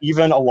that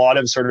even a lot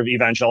of sort of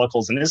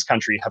evangelicals in this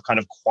country have kind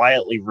of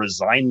quietly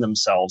resigned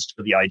themselves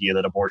to the idea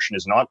that abortion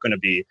is not going to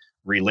be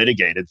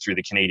relitigated through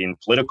the Canadian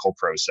political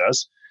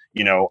process.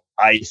 You know,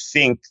 I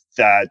think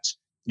that,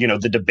 you know,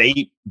 the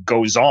debate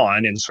goes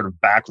on in sort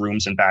of back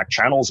rooms and back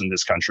channels in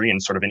this country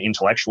and sort of in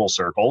intellectual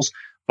circles.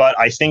 But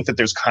I think that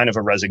there's kind of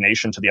a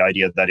resignation to the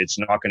idea that it's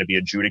not going to be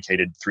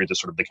adjudicated through the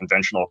sort of the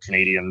conventional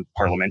Canadian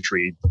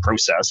parliamentary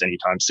process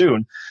anytime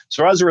soon.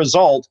 So as a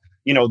result,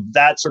 you know,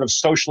 that sort of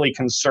socially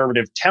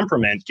conservative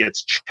temperament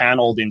gets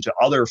channeled into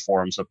other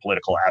forms of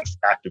political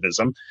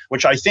activism,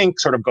 which I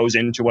think sort of goes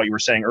into what you were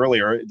saying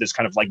earlier, this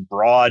kind of like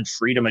broad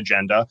freedom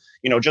agenda,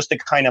 you know, just the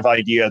kind of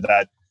idea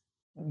that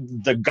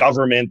the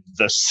government,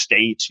 the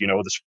state, you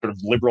know, the sort of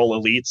liberal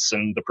elites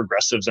and the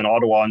progressives in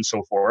Ottawa and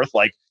so forth,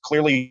 like,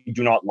 clearly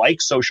do not like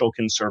social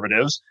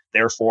conservatives.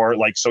 Therefore,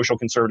 like, social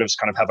conservatives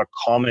kind of have a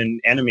common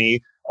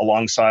enemy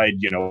alongside,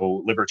 you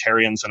know,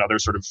 libertarians and other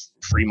sort of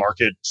free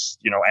market,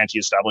 you know,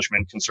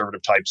 anti-establishment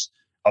conservative types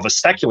of a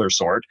secular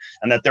sort,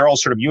 and that they're all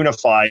sort of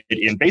unified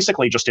in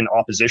basically just in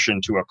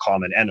opposition to a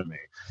common enemy.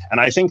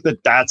 And I think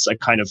that that's a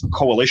kind of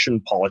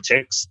coalition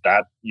politics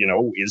that, you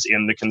know, is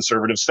in the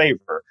conservatives'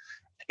 favor.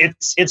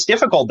 It's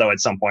difficult, though, at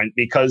some point,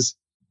 because,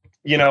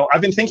 you know,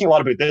 I've been thinking a lot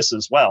about this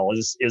as well,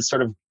 is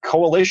sort of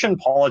coalition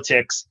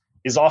politics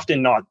is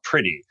often not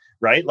pretty,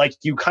 right? Like,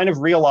 you kind of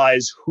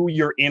realize who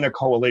you're in a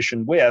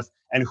coalition with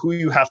and who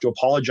you have to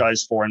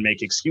apologize for and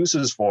make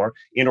excuses for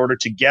in order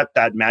to get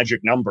that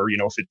magic number. You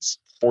know, if it's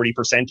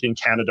 40% in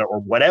Canada or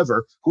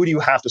whatever, who do you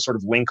have to sort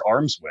of link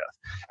arms with?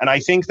 And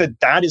I think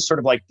that that is sort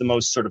of like the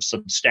most sort of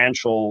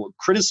substantial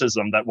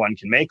criticism that one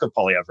can make of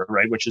Poilievre,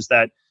 right? Which is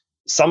that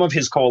some of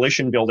his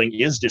coalition building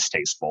is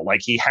distasteful. Like,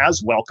 he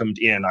has welcomed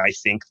in, I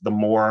think, the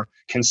more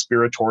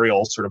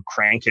conspiratorial sort of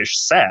crankish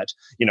set,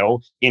 you know,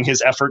 in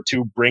his effort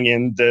to bring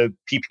in the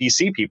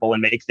PPC people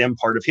and make them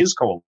part of his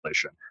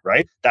coalition,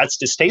 right? That's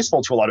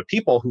distasteful to a lot of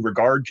people who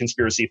regard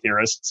conspiracy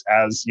theorists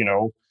as, you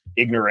know,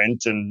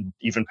 ignorant and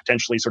even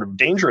potentially sort of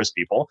dangerous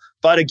people.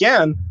 But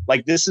again,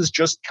 like, this is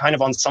just kind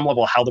of on some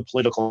level how the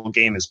political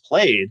game is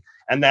played.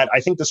 And that I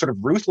think the sort of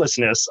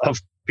ruthlessness of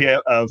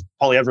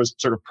Poilievre's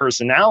sort of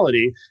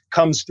personality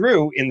comes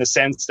through in the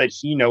sense that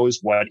he knows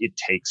what it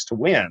takes to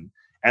win.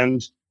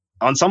 And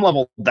on some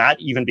level, that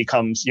even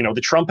becomes, you know,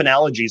 the Trump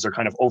analogies are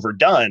kind of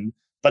overdone,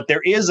 but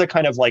there is a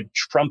kind of like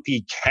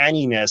Trumpy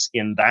canniness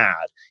in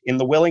that, in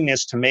the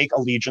willingness to make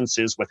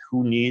allegiances with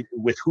who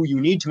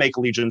you need to make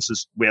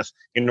allegiances with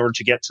in order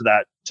to get to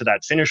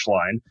that finish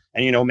line.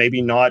 And, you know,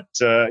 maybe not,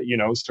 you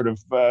know, sort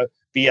of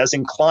be as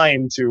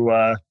inclined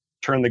to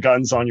turn the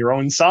guns on your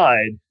own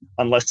side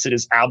unless it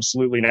is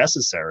absolutely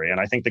necessary. And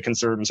I think the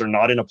Conservatives are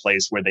not in a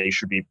place where they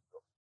should be,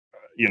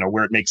 you know,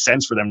 where it makes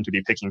sense for them to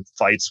be picking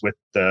fights with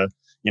the,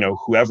 you know,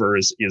 whoever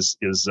is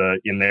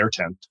in their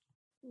tent.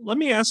 Let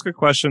me ask a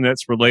question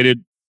that's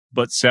related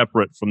but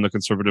separate from the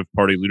Conservative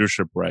Party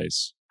leadership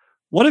race.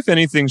 What, if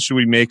anything, should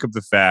we make of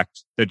the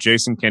fact that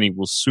Jason Kenney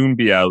will soon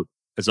be out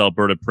as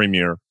Alberta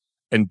Premier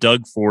and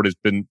Doug Ford has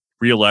been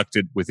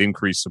re-elected with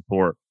increased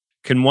support?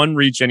 Can one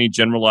reach any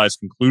generalized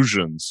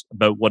conclusions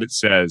about what it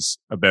says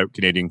about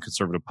Canadian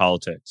Conservative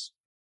politics?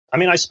 I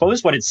mean, I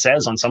suppose what it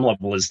says on some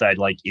level is that,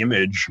 like,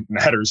 image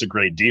matters a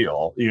great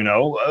deal. You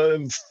know,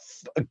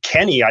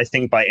 Kenny, I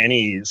think by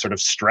any sort of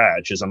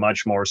stretch, is a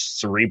much more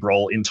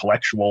cerebral,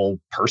 intellectual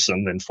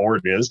person than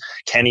Ford is.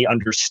 Kenny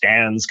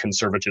understands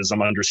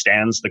conservatism,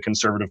 understands the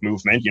conservative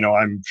movement.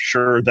 I'm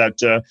sure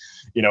that,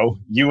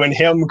 you and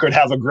him could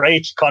have a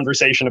great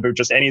conversation about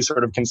just any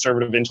sort of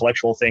conservative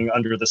intellectual thing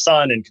under the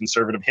sun, and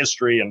conservative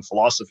history and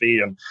philosophy,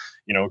 and,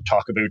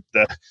 talk about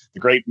the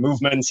great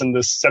movements in the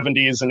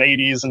 70s and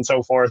 80s and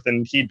so forth.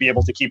 And he'd be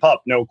able to keep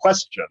up, no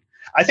question.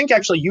 I think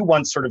actually you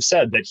once sort of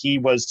said that he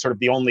was sort of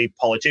the only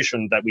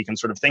politician that we can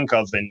sort of think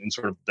of in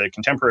sort of the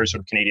contemporary sort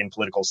of Canadian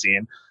political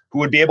scene who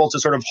would be able to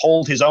sort of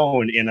hold his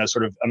own in a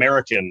sort of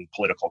American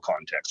political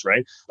context,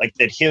 right? Like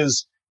that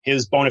his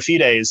bona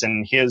fides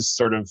and his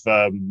sort of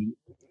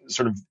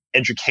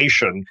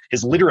education,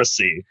 his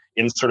literacy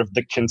in sort of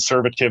the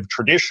conservative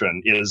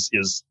tradition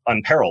is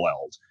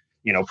unparalleled.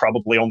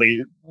 Probably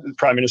only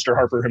Prime Minister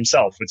Harper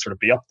himself would sort of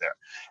be up there.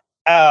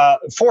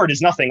 Ford is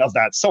nothing of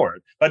that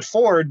sort, but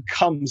Ford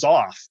comes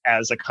off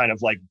as a kind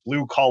of like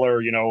blue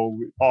collar,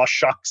 aw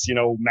shucks,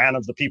 man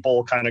of the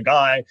people kind of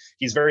guy.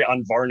 He's very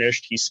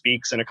unvarnished. He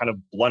speaks in a kind of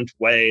blunt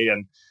way.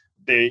 And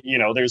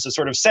there's a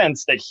sort of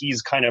sense that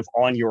he's kind of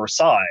on your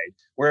side.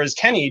 Whereas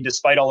Kenny,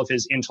 despite all of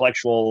his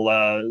intellectual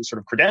sort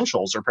of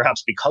credentials, or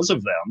perhaps because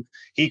of them,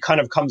 he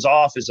kind of comes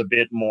off as a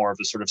bit more of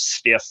a sort of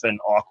stiff and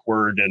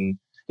awkward and,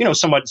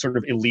 somewhat sort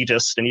of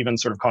elitist and even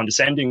sort of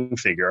condescending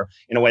figure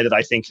in a way that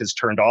I think has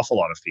turned off a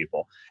lot of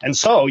people. And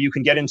so you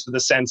can get into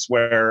the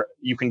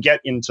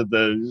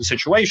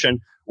situation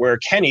where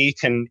Kenny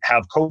can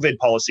have COVID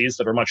policies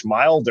that are much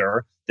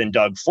milder than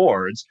Doug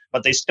Ford's,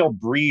 but they still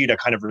breed a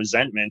kind of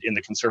resentment in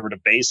the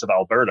conservative base of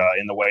Alberta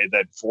in the way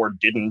that Ford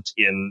didn't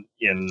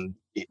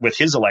with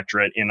his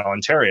electorate in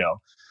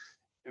Ontario.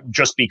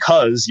 Just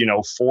because,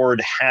 Ford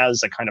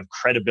has a kind of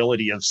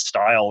credibility of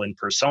style and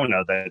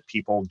persona that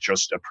people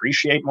just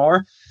appreciate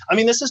more. I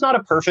mean, this is not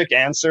a perfect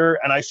answer.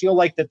 And I feel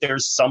like that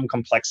there's some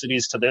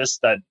complexities to this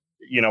that,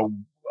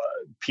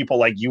 people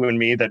like you and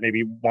me that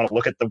maybe want to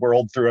look at the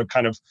world through a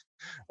kind of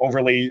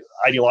overly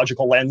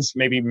ideological lens,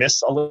 maybe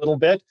miss a little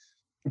bit.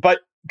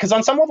 But because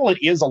on some level, it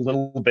is a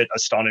little bit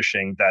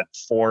astonishing that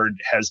Ford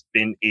has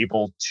been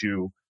able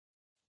to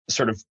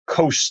sort of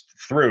coast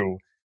through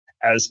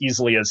as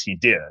easily as he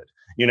did.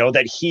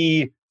 That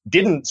he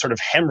didn't sort of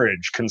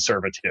hemorrhage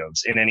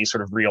conservatives in any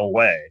sort of real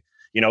way,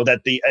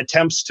 that the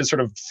attempts to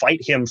sort of fight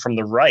him from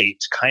the right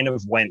kind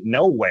of went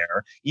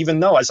nowhere, even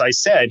though, as I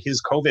said,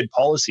 his COVID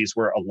policies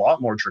were a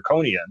lot more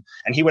draconian.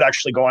 And he would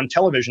actually go on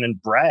television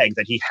and brag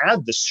that he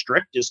had the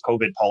strictest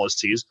COVID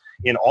policies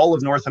in all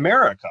of North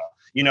America.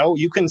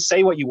 You can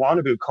say what you want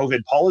about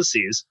COVID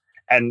policies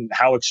and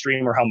how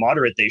extreme or how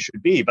moderate they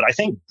should be. But I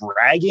think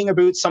bragging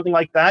about something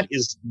like that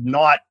is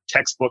not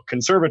textbook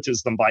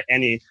conservatism by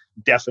any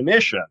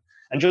definition.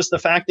 And just the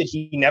fact that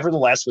he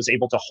nevertheless was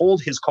able to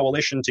hold his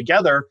coalition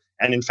together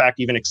and in fact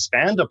even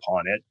expand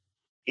upon it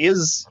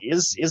is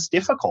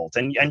difficult.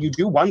 And you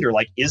do wonder,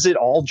 like, is it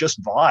all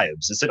just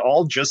vibes? Is it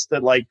all just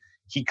that, like,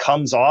 he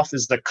comes off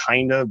as the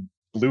kind of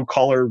blue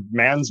collar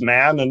man's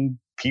man and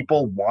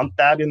people want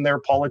that in their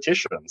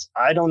politicians?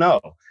 I don't know.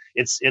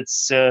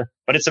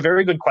 But it's a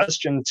very good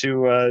question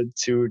to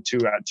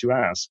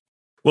ask.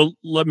 Well,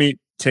 let me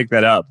take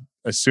that up.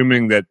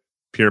 Assuming that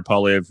Pierre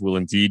Poilievre will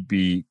indeed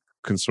be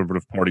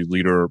Conservative Party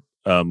leader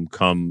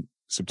come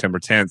September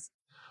 10th,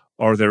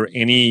 are there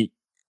any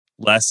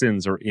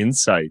lessons or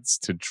insights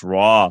to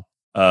draw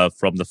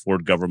from the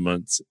Ford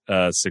government's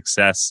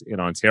success in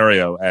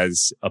Ontario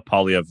as a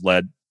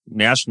Poilievre-led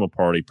National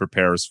Party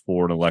prepares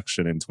for an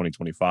election in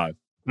 2025?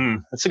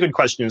 That's a good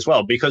question as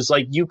well, because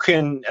like you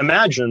can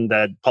imagine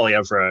that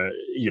Poilievre,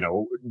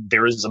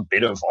 there is a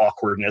bit of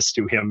awkwardness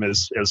to him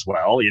as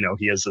well.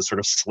 He is a sort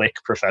of slick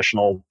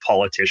professional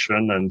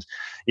politician, and,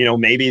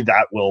 maybe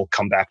that will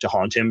come back to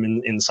haunt him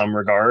in some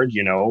regard.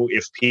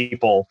 If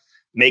people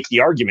make the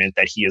argument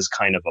that he is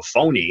kind of a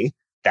phony,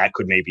 that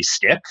could maybe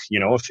stick,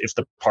 if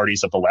the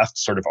parties of the left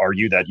sort of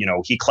argue that,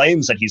 he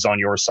claims that he's on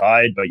your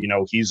side, but,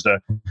 he's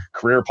a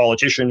career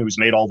politician who's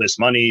made all this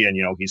money and,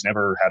 he's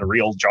never had a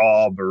real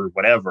job or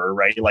whatever,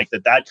 right? Like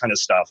that kind of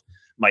stuff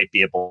might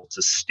be able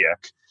to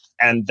stick.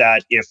 And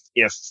that if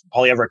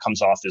Poilievre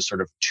comes off as sort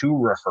of too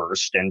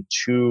rehearsed and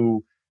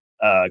too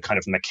kind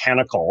of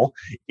mechanical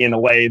in a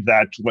way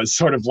that was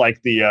sort of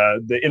like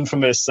the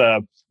infamous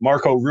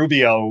Marco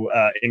Rubio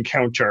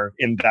encounter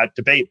in that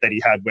debate that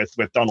he had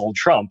with Donald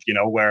Trump,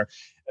 where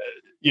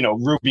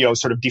Rubio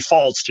sort of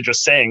defaults to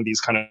just saying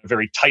these kind of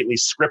very tightly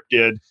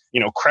scripted,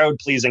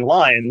 crowd-pleasing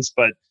lines,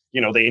 but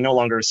they no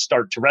longer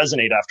start to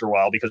resonate after a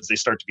while because they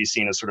start to be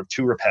seen as sort of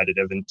too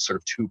repetitive and sort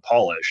of too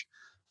polished.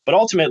 But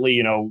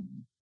ultimately,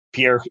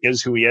 Pierre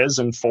is who he is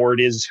and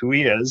Ford is who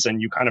he is, and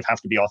you kind of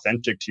have to be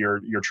authentic to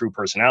your true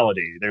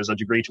personality. There's a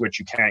degree to which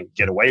you can't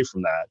get away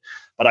from that.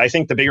 But I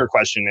think the bigger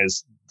question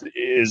is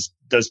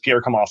does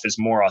Pierre come off as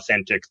more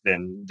authentic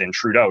than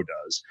Trudeau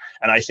does?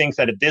 And I think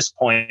that at this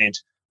point,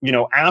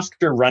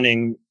 after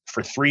running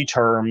for 3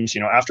 terms,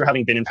 after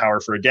having been in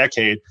power for a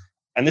decade,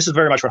 and this is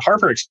very much what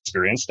Harper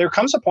experienced, there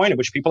comes a point at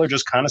which people are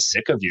just kind of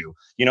sick of you.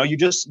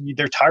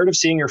 They're tired of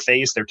seeing your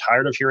face. They're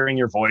tired of hearing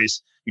your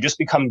voice. You just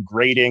become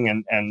grating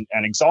and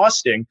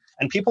exhausting,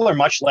 and people are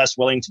much less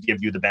willing to give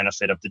you the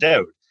benefit of the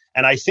doubt.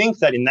 And I think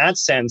that in that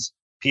sense,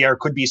 Pierre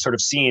could be sort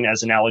of seen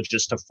as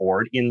analogous to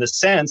Ford, in the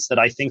sense that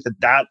I think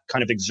that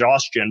kind of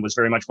exhaustion was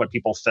very much what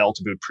people felt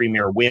about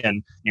Premier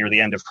Wynne near the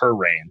end of her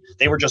reign.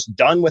 They were just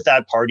done with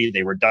that party.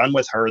 They were done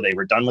with her. They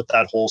were done with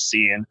that whole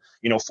scene.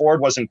 Ford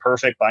wasn't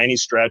perfect by any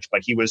stretch,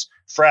 but he was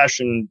fresh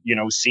and,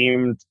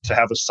 seemed to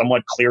have a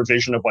somewhat clear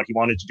vision of what he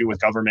wanted to do with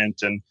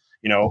government. And,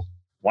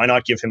 why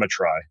not give him a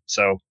try?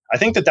 So I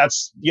think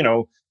that's,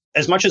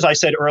 as much as I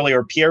said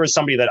earlier, Pierre is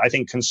somebody that I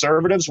think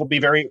conservatives will be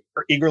very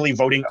eagerly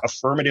voting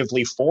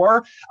affirmatively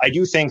for. I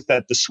do think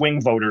that the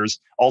swing voters,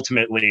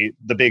 ultimately,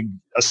 the big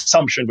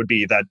assumption would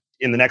be that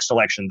in the next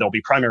election, they'll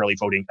be primarily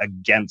voting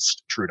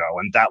against Trudeau.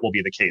 And that will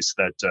be the case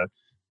that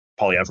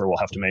Poilievre will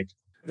have to make.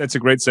 That's a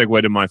great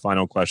segue to my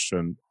final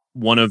question.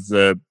 One of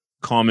the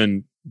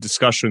common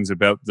discussions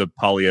about the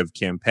Poilievre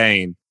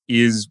campaign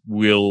is,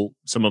 will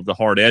some of the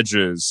hard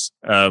edges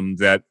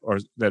that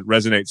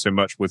resonate so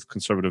much with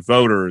conservative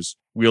voters,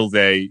 will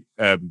they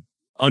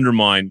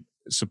undermine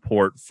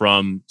support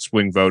from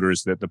swing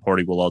voters that the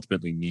party will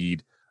ultimately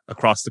need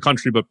across the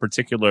country, but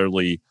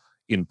particularly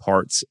in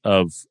parts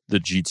of the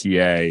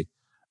GTA,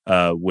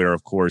 where,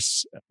 of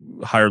course,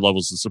 higher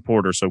levels of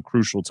support are so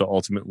crucial to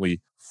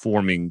ultimately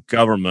forming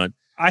government?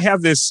 I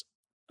have this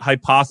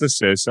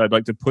hypothesis I'd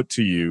like to put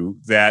to you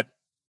that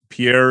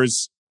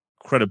Pierre's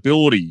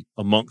credibility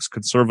amongst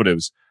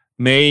conservatives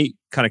may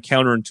kind of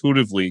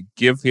counterintuitively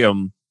give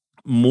him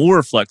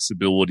more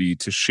flexibility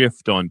to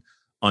shift on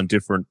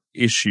different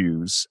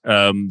issues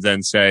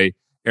than, say,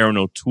 Aaron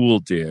O'Toole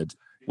did.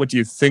 What do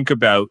you think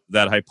about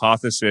that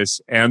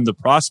hypothesis and the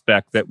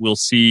prospect that we'll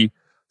see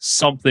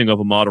something of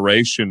a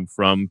moderation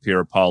from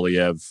Pierre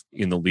Poilievre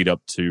in the lead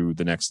up to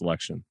the next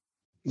election?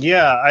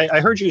 Yeah, I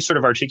heard you sort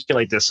of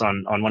articulate this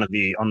on one of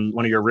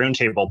your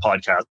Roundtable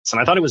podcasts,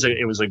 and I thought it was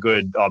a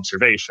good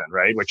observation,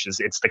 right? Which is,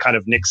 it's the kind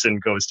of Nixon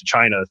goes to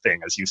China thing,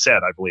 as you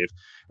said, I believe,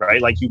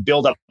 right? Like, you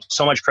build up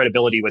so much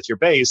credibility with your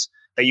base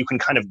that you can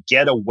kind of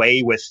get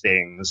away with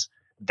things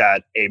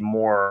that a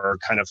more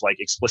kind of like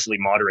explicitly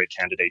moderate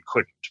candidate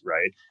couldn't,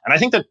 right? And I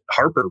think that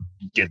Harper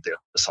did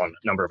this on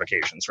a number of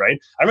occasions, right?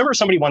 I remember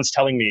somebody once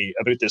telling me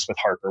about this with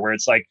Harper, where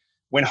it's like,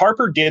 when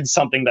Harper did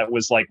something that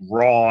was like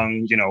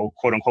wrong,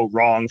 quote unquote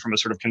wrong from a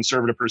sort of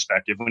conservative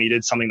perspective, when he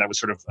did something that was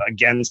sort of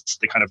against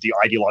the kind of the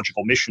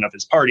ideological mission of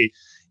his party,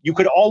 you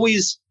could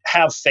always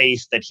have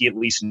faith that he at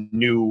least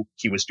knew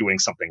he was doing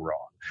something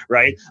wrong,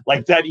 right?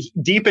 Like that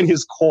deep in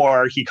his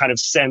core, he kind of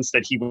sensed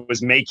that he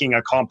was making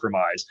a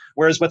compromise.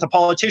 Whereas with a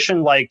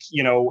politician like,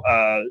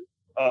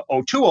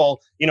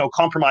 O'Toole,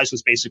 compromise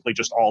was basically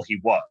just all he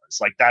was.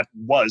 Like, that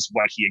was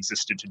what he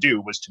existed to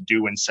do, was to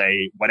do and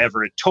say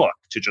whatever it took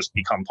to just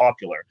become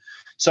popular.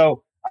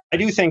 So I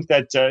do think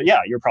that,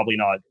 you're probably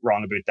not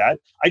wrong about that.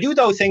 I do,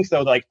 though, think,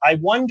 though, like, I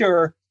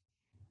wonder,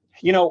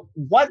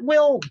 what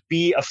will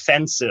be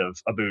offensive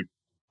about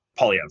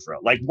Poilievre?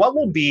 Like, what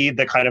will be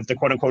the kind of the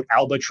quote unquote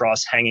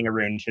albatross hanging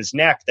around his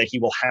neck that he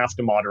will have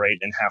to moderate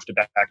and have to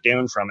back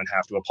down from and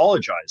have to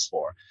apologize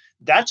for?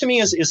 That to me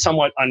is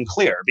somewhat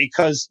unclear,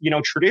 because,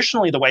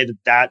 traditionally the way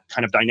that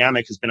kind of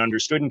dynamic has been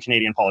understood in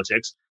Canadian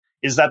politics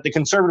is that the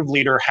conservative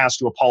leader has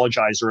to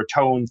apologize or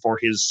atone for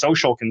his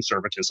social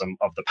conservatism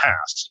of the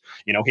past.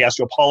 He has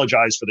to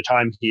apologize for the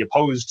time he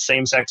opposed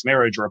same-sex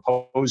marriage or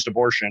opposed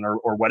abortion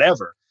or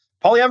whatever.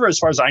 Poilievre, as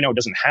far as I know,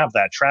 doesn't have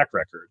that track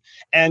record.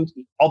 And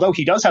although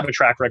he does have a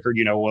track record,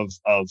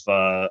 of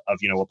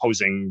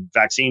opposing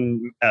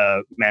vaccine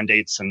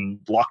mandates and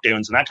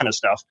lockdowns and that kind of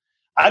stuff,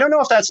 I don't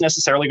know if that's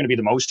necessarily going to be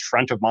the most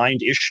front of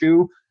mind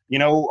issue.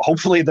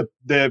 Hopefully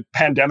the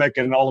pandemic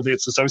and all of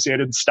its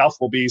associated stuff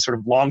will be sort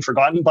of long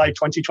forgotten by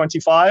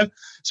 2025.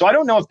 So I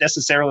don't know if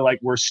necessarily like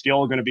we're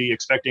still going to be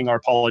expecting our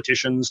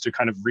politicians to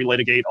kind of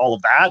relitigate all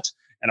of that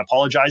and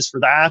apologize for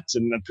that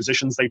and the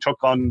positions they took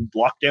on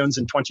lockdowns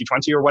in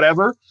 2020 or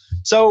whatever.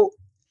 So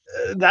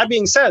that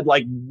being said,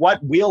 like, what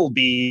will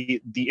be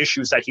the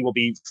issues that he will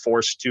be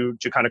forced to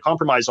kind of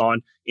compromise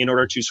on in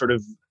order to sort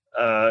of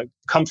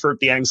comfort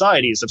the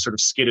anxieties of sort of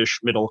skittish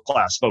middle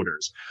class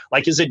voters?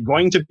 Like, is it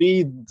going to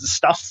be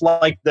stuff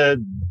like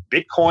the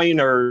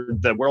Bitcoin or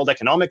the World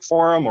Economic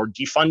Forum or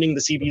defunding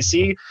the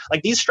CBC?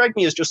 Like, these strike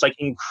me as just like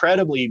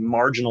incredibly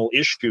marginal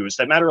issues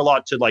that matter a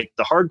lot to like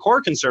the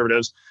hardcore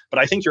conservatives, but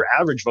I think your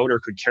average voter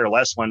could care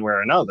less one way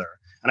or another.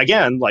 And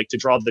again, like, to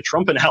draw the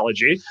Trump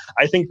analogy,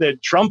 I think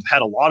that Trump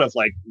had a lot of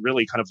like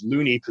really kind of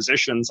loony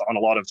positions on a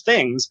lot of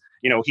things.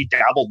 He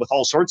dabbled with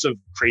all sorts of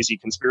crazy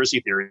conspiracy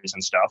theories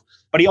and stuff,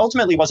 but he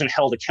ultimately wasn't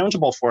held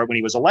accountable for it when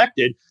he was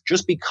elected,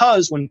 just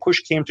because when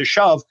push came to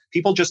shove,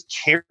 people just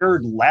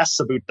cared less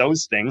about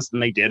those things than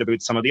they did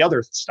about some of the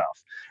other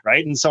stuff,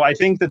 right? And so I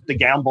think that the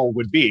gamble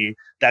would be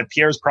that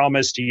Pierre's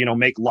promise to,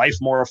 make life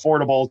more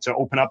affordable, to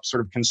open up sort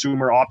of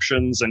consumer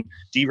options and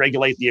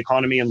deregulate the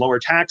economy and lower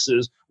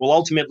taxes will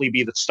ultimately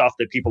be the stuff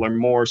that people are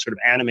more sort of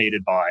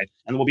animated by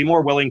and will be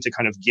more willing to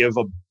kind of give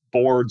a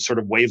bored sort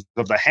of wave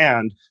of the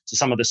hand to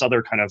some of this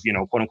other kind of,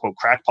 quote unquote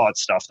crackpot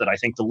stuff that I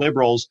think the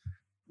liberals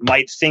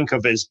might think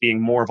of as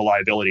being more of a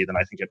liability than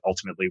I think it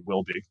ultimately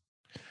will be.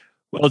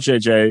 Well,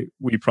 JJ,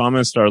 we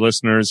promised our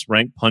listeners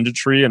rank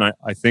punditry, and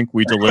I think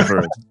we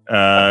delivered.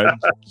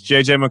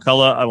 JJ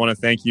McCullough, I want to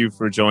thank you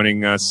for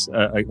joining us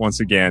once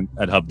again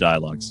at Hub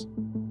Dialogues.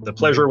 The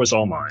pleasure was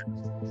all mine.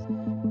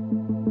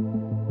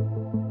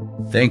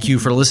 Thank you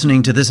for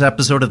listening to this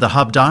episode of the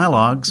Hub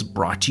Dialogues,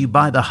 brought to you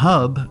by The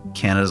Hub,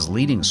 Canada's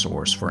leading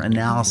source for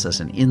analysis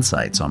and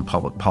insights on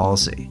public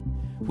policy.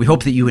 We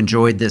hope that you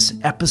enjoyed this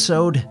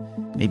episode.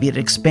 Maybe it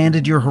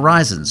expanded your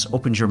horizons,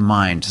 opened your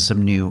mind to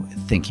some new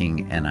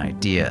thinking and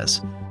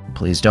ideas.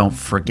 Please don't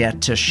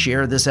forget to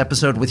share this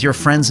episode with your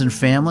friends and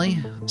family,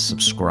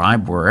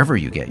 subscribe wherever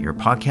you get your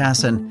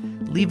podcasts,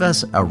 and leave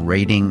us a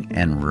rating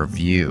and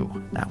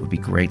review. That would be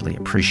greatly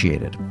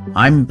appreciated.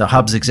 I'm the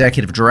Hub's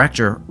Executive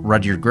Director,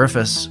 Rudyard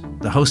Griffiths.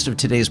 The host of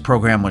today's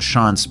program was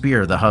Sean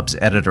Speer, the Hub's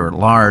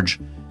Editor-at-Large.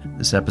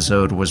 This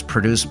episode was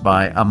produced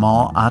by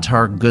Amal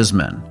Attar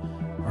Guzman.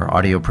 Our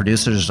audio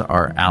producers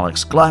are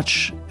Alex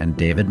Glutch and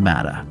David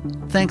Matta.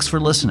 Thanks for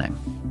listening.